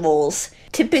vegetables,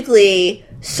 typically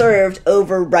served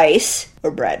over rice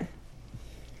or bread.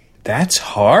 That's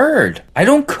hard. I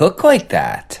don't cook like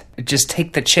that. I just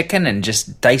take the chicken and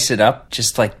just dice it up,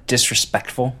 just like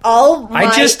disrespectful.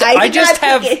 I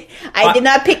did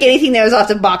not pick anything that was off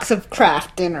the box of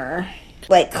Kraft Dinner,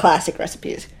 like classic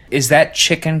recipes. Is that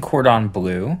chicken cordon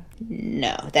bleu?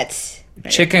 No, that's...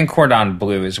 Chicken cordon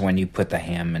bleu is when you put the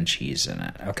ham and cheese in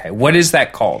it. Okay, what is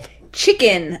that called?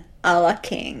 Chicken a la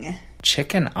king.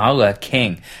 Chicken a la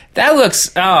king. That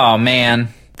looks... Oh, man.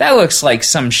 That looks like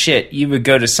some shit. You would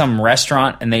go to some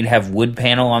restaurant and they'd have wood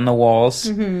panel on the walls.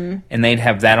 Mm-hmm. And they'd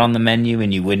have that on the menu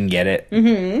and you wouldn't get it.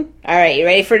 Mm-hmm. All right, you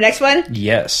ready for the next one?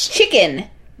 Yes. Chicken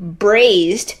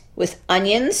braised with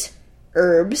onions,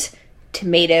 herbs,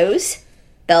 tomatoes,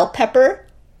 bell pepper,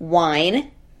 wine,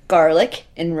 garlic,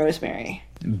 and rosemary.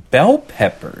 Bell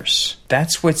peppers.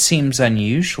 That's what seems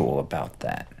unusual about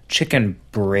that. Chicken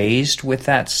braised with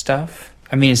that stuff?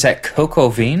 I mean, is that coq au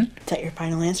vin? Is that your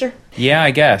final answer? Yeah,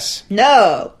 I guess.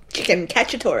 No. Chicken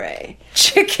cacciatore.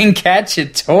 Chicken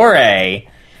cacciatore.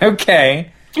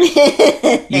 Okay.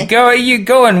 You're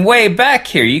going way back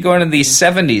here. You go into these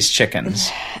 70s chickens.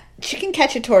 Chicken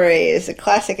cacciatore is a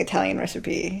classic Italian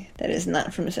recipe that is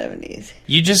not from the 70s.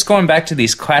 You just going back to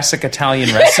these classic Italian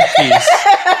recipes.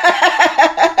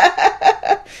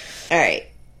 All right.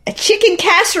 A chicken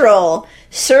casserole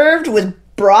served with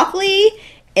broccoli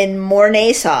and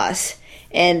Mornay sauce.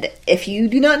 And if you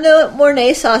do not know what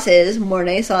Mornay sauce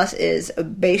is a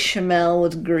bechamel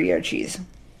with Gruyere cheese.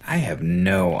 I have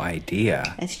no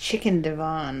idea. It's chicken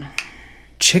Devon.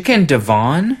 Chicken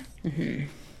Devon? Mm-hmm.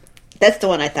 That's the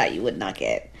one I thought you would not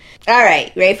get. All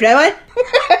right, you ready for that one?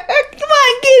 Come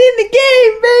on, get in the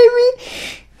game, baby.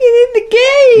 Get in the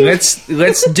game.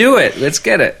 Let's do it. Let's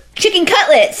get it. Chicken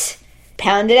cutlets,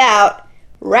 pounded out,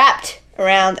 wrapped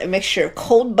around a mixture of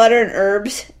cold butter and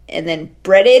herbs, and then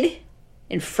breaded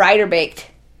and fried or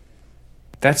baked.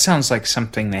 That sounds like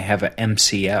something they have at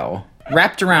MCL.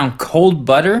 Wrapped around cold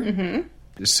butter?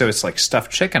 Mm-hmm. So it's like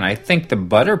stuffed chicken. I think the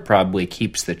butter probably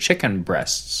keeps the chicken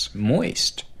breasts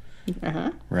moist.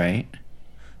 Uh-huh. Right?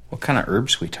 What kind of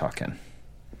herbs we talking?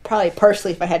 Probably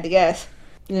parsley, if I had to guess.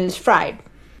 And then it's fried.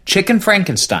 Chicken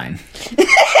Frankenstein.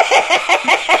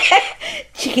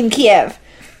 Chicken Kiev.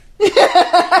 You've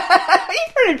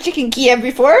heard of Chicken Kiev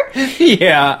before?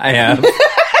 Yeah, I have.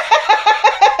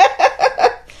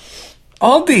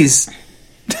 All these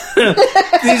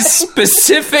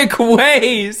specific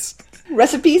ways.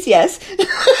 Recipes, yes.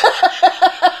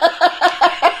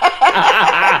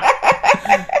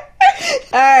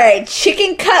 Alright,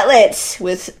 chicken cutlets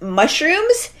with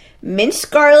mushrooms,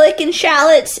 minced garlic and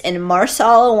shallots, and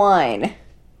marsala wine.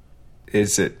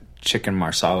 Is it chicken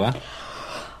marsala?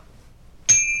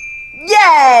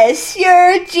 Yes,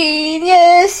 you're a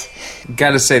genius.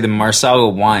 Gotta say, the marsala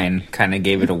wine kind of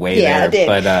gave it away there. It did.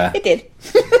 But, it did.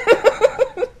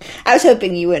 I was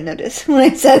hoping you wouldn't notice when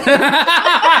I said it.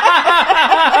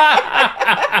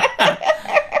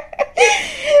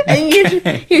 And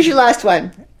here's your last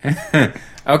one.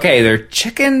 Okay, they're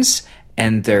chickens,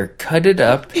 and they're cutted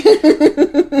up,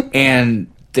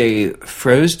 and they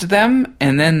froze them,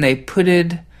 and then they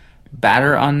putted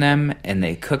batter on them, and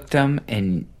they cooked them,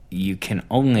 and you can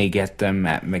only get them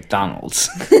at McDonald's.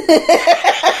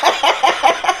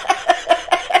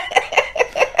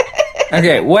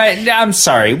 Okay, what? I'm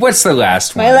sorry. What's the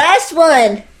last one? My last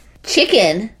one.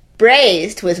 Chicken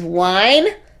braised with wine,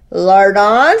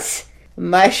 lardons,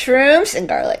 mushrooms, and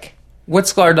garlic.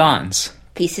 What's lardons?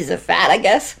 Pieces of fat, I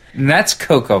guess. And that's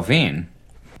coq au vin.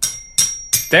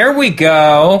 There we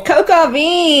go. Coq au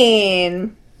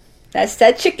vin. That's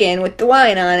that chicken with the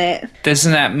wine on it.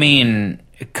 Doesn't that mean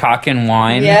cock and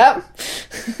wine? Yep.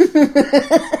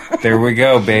 There we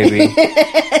go, baby.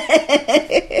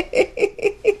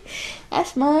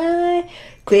 That's my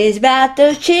quiz about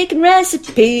those chicken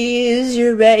recipes.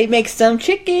 You're ready to make some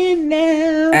chicken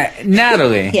now.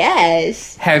 Natalie.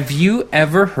 Yes. Have you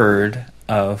ever heard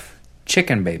of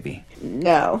Chicken Baby?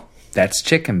 No. That's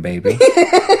Chicken Baby.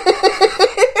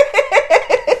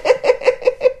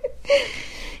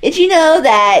 Did you know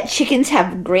that chickens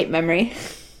have great memory?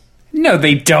 No,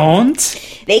 they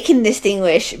don't. They can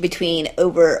distinguish between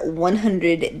over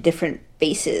 100 different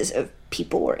faces of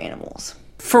people or animals.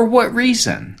 For what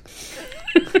reason?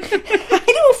 I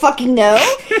don't fucking know.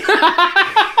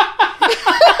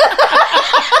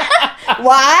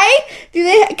 Why? Do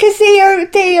they? Because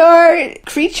they are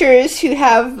creatures who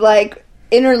have like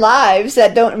inner lives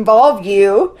that don't involve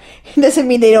you. It doesn't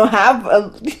mean they don't have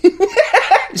a.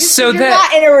 So You're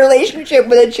not in a relationship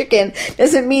with a chicken.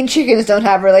 Doesn't mean chickens don't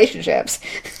have relationships.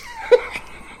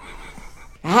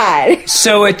 God.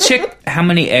 So how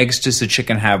many eggs does a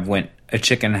chicken have when a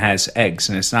chicken has eggs?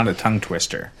 And it's not a tongue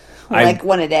twister. Like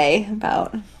one a day,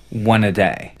 about. One a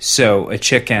day. So a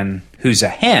chicken who's a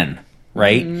hen,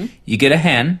 right? Mm-hmm. You get a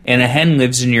hen, and a hen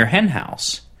lives in your hen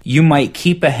house. You might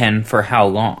keep a hen for how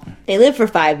long? They live for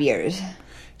 5 years.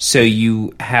 So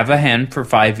you have a hen for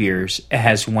 5 years. It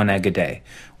has one egg a day.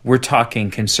 We're talking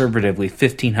conservatively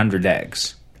 1,500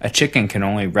 eggs. A chicken can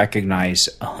only recognize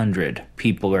 100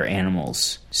 people or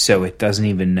animals, so it doesn't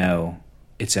even know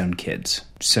its own kids.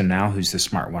 So now who's the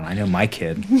smart one? I know my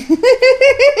kid.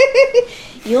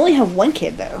 You only have one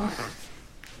kid, though.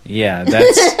 Yeah,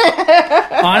 that's...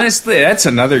 honestly, that's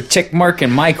another tick mark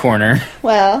in my corner.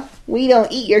 Well, we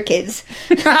don't eat your kids.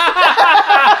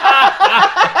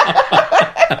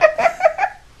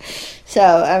 So,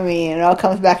 I mean, it all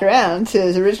comes back around to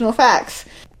his original facts.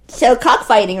 So,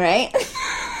 cockfighting, right?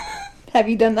 Have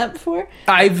you done that before?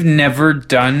 I've never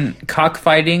done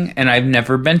cockfighting, and I've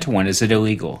never been to one. Is it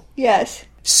illegal? Yes.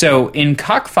 So, in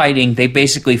cockfighting, they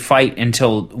basically fight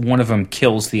until one of them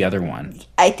kills the other one.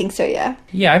 I think so, yeah.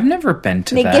 Yeah, I've never been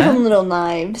to that. They give them little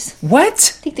knives.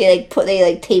 What? I think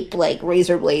they tape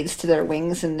razor blades to their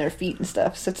wings and their feet and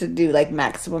stuff, so to do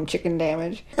maximum chicken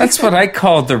damage. That's what I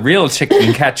call the real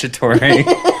chicken cacciatore.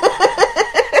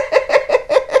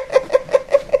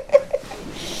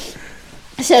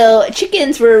 So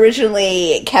chickens were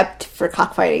originally kept for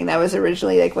cockfighting. That was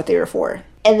originally what they were for.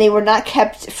 And they were not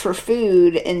kept for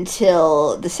food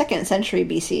until the 2nd century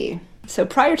BC. So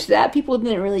prior to that, people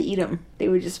didn't really eat them. They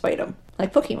would just fight them,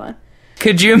 like Pokemon.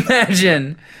 Could you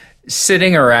imagine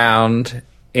sitting around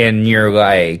and you're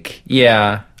like,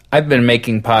 yeah, I've been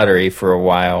making pottery for a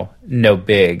while, no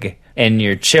big. And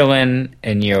you're chilling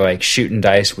and you're shooting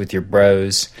dice with your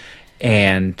bros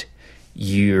and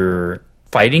you're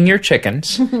fighting your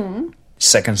chickens. Mm-hmm.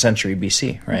 2nd century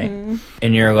BC, right?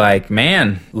 And you're like,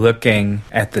 man, looking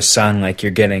at the sun, like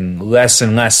you're getting less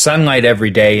and less sunlight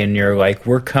every day, and you're like,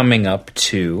 we're coming up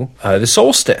to the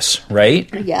solstice, right?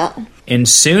 Yeah. And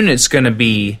soon it's going to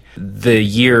be the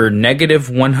year negative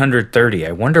 130.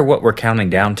 I wonder what we're counting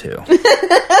down to.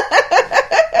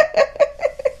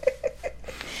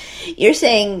 You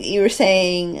were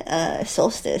saying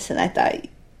solstice, and I thought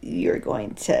you were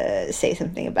going to say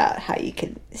something about how you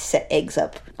could set eggs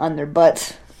up on their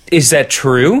butts. Is that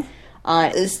true?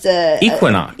 It's the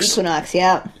equinox. Equinox,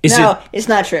 yeah. No, it's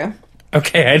not true.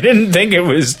 Okay, I didn't think it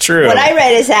was true. What I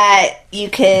read is that you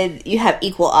have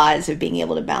equal odds of being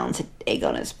able to balance an egg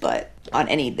on its butt on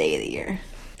any day of the year.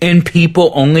 And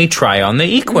people only try on the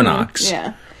equinox.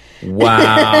 Yeah.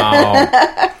 Wow.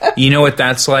 You know what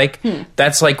that's like?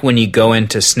 That's like when you go in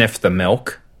to sniff the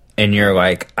milk and you're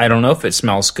like, I don't know if it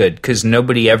smells good because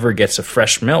nobody ever gets a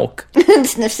fresh milk.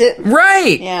 Sniffs it.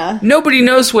 Right. Yeah. Nobody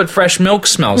knows what fresh milk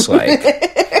smells like.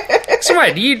 So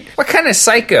what kind of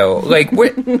psycho? Like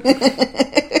what? Crack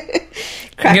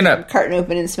the carton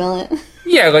open and smell it.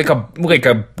 Yeah, like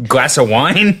a glass of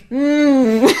wine.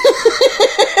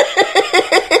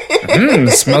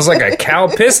 Smells like a cow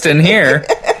piston here.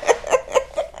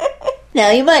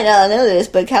 Now, you might not know this,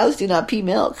 but cows do not pee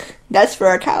milk. That's for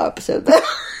our cow episode, though.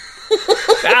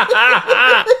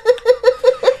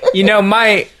 You know,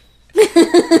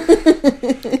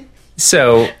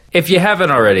 So, if you haven't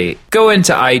already, go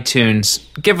into iTunes,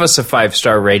 give us a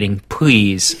 5-star rating,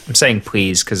 please. I'm saying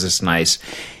please because it's nice.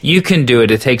 You can do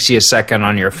it. It takes you a second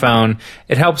on your phone.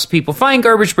 It helps people find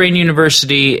Garbage Brain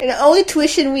University. And the only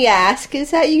tuition we ask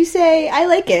is that you say, I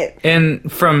like it.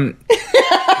 And from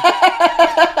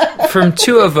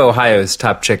two of Ohio's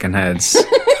top chicken heads.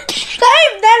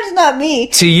 That is not me.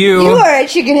 To you. You are a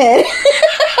chicken head.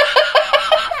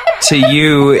 To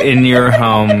you in your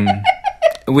home.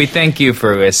 We thank you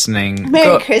for listening.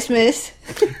 Merry Christmas.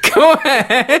 Go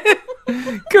ahead.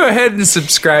 Go ahead and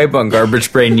subscribe on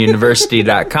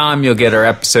GarbageBrainUniversity.com. You'll get our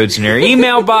episodes in your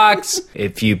email box.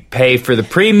 If you pay for the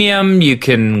premium, you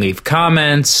can leave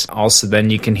comments. Also, then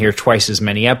you can hear twice as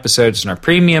many episodes in our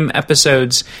premium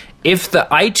episodes. If the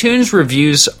iTunes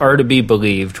reviews are to be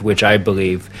believed, which I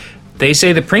believe, they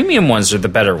say the premium ones are the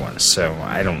better ones, so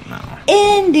I don't know.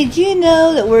 And did you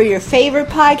know that we're your favorite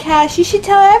podcast? You should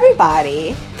tell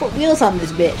everybody. Put wheels on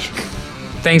this bitch.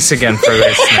 Thanks again for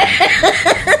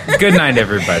listening. Good night,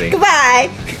 everybody. Goodbye.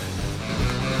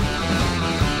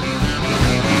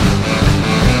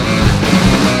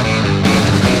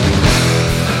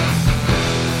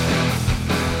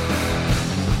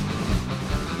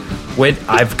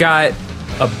 I've got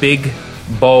a big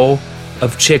bowl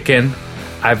of chicken.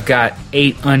 I've got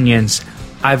 8 onions.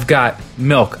 I've got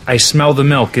milk. I smell the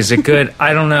milk. Is it good?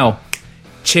 I don't know.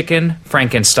 Chicken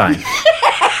Frankenstein.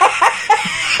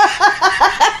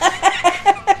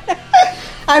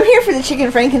 I'm here for the chicken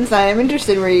Frankenstein. I'm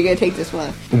interested where you're gonna take this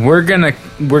one. We're gonna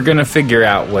figure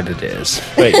out what it is,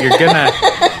 but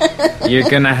you're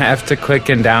gonna have to click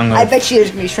and download. I bet you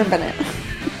there's gonna be shrimp in it.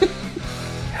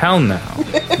 Hell no.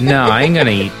 No, I ain't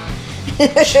gonna eat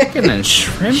chicken and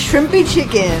shrimp. Shrimpy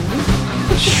chicken.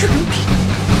 Shrimpy.